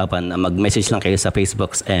pag-usapan, mag-message lang kayo sa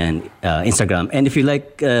Facebook and Instagram. And if you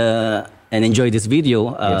like and enjoy this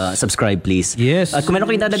video, subscribe please. Yes. At kung meron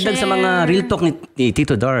kayong dadagdag sa mga Real Talk ni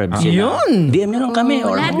Tito Darbs, Yun. DM nyo lang kami.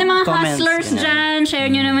 Or Lahat ng mga comments, hustlers ganyan. dyan, share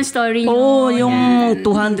nyo naman story nyo. Oh, yung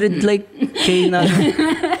 200 like K na.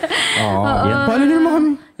 Follow nyo naman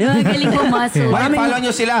kami. Galing po muscle. Follow nyo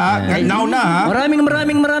sila ha. Now na ha. Maraming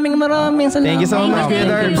salamat. Thank you so much, Kuya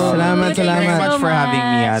Darb. Salamat. Thank you very much for having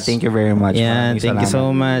me ha. Thank you very much. Yan, thank you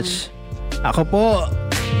so much. Ako po,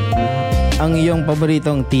 ang iyong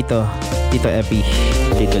paboritong Tito Epi.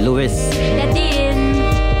 Tito Luis. Datin.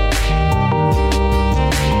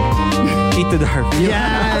 Tito Darb.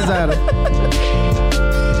 Yes, sir.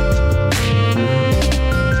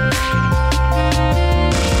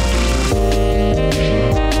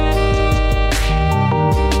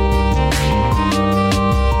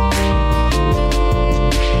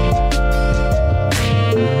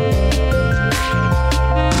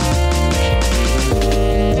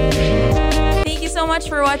 Much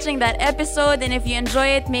for watching that episode, and if you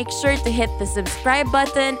enjoy it, make sure to hit the subscribe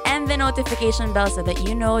button and the notification bell so that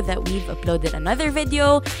you know that we've uploaded another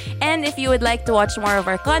video. And if you would like to watch more of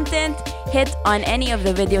our content, hit on any of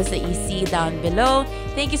the videos that you see down below.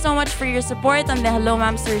 Thank you so much for your support on the Hello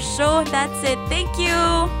Ma'am Sir Show. That's it. Thank you.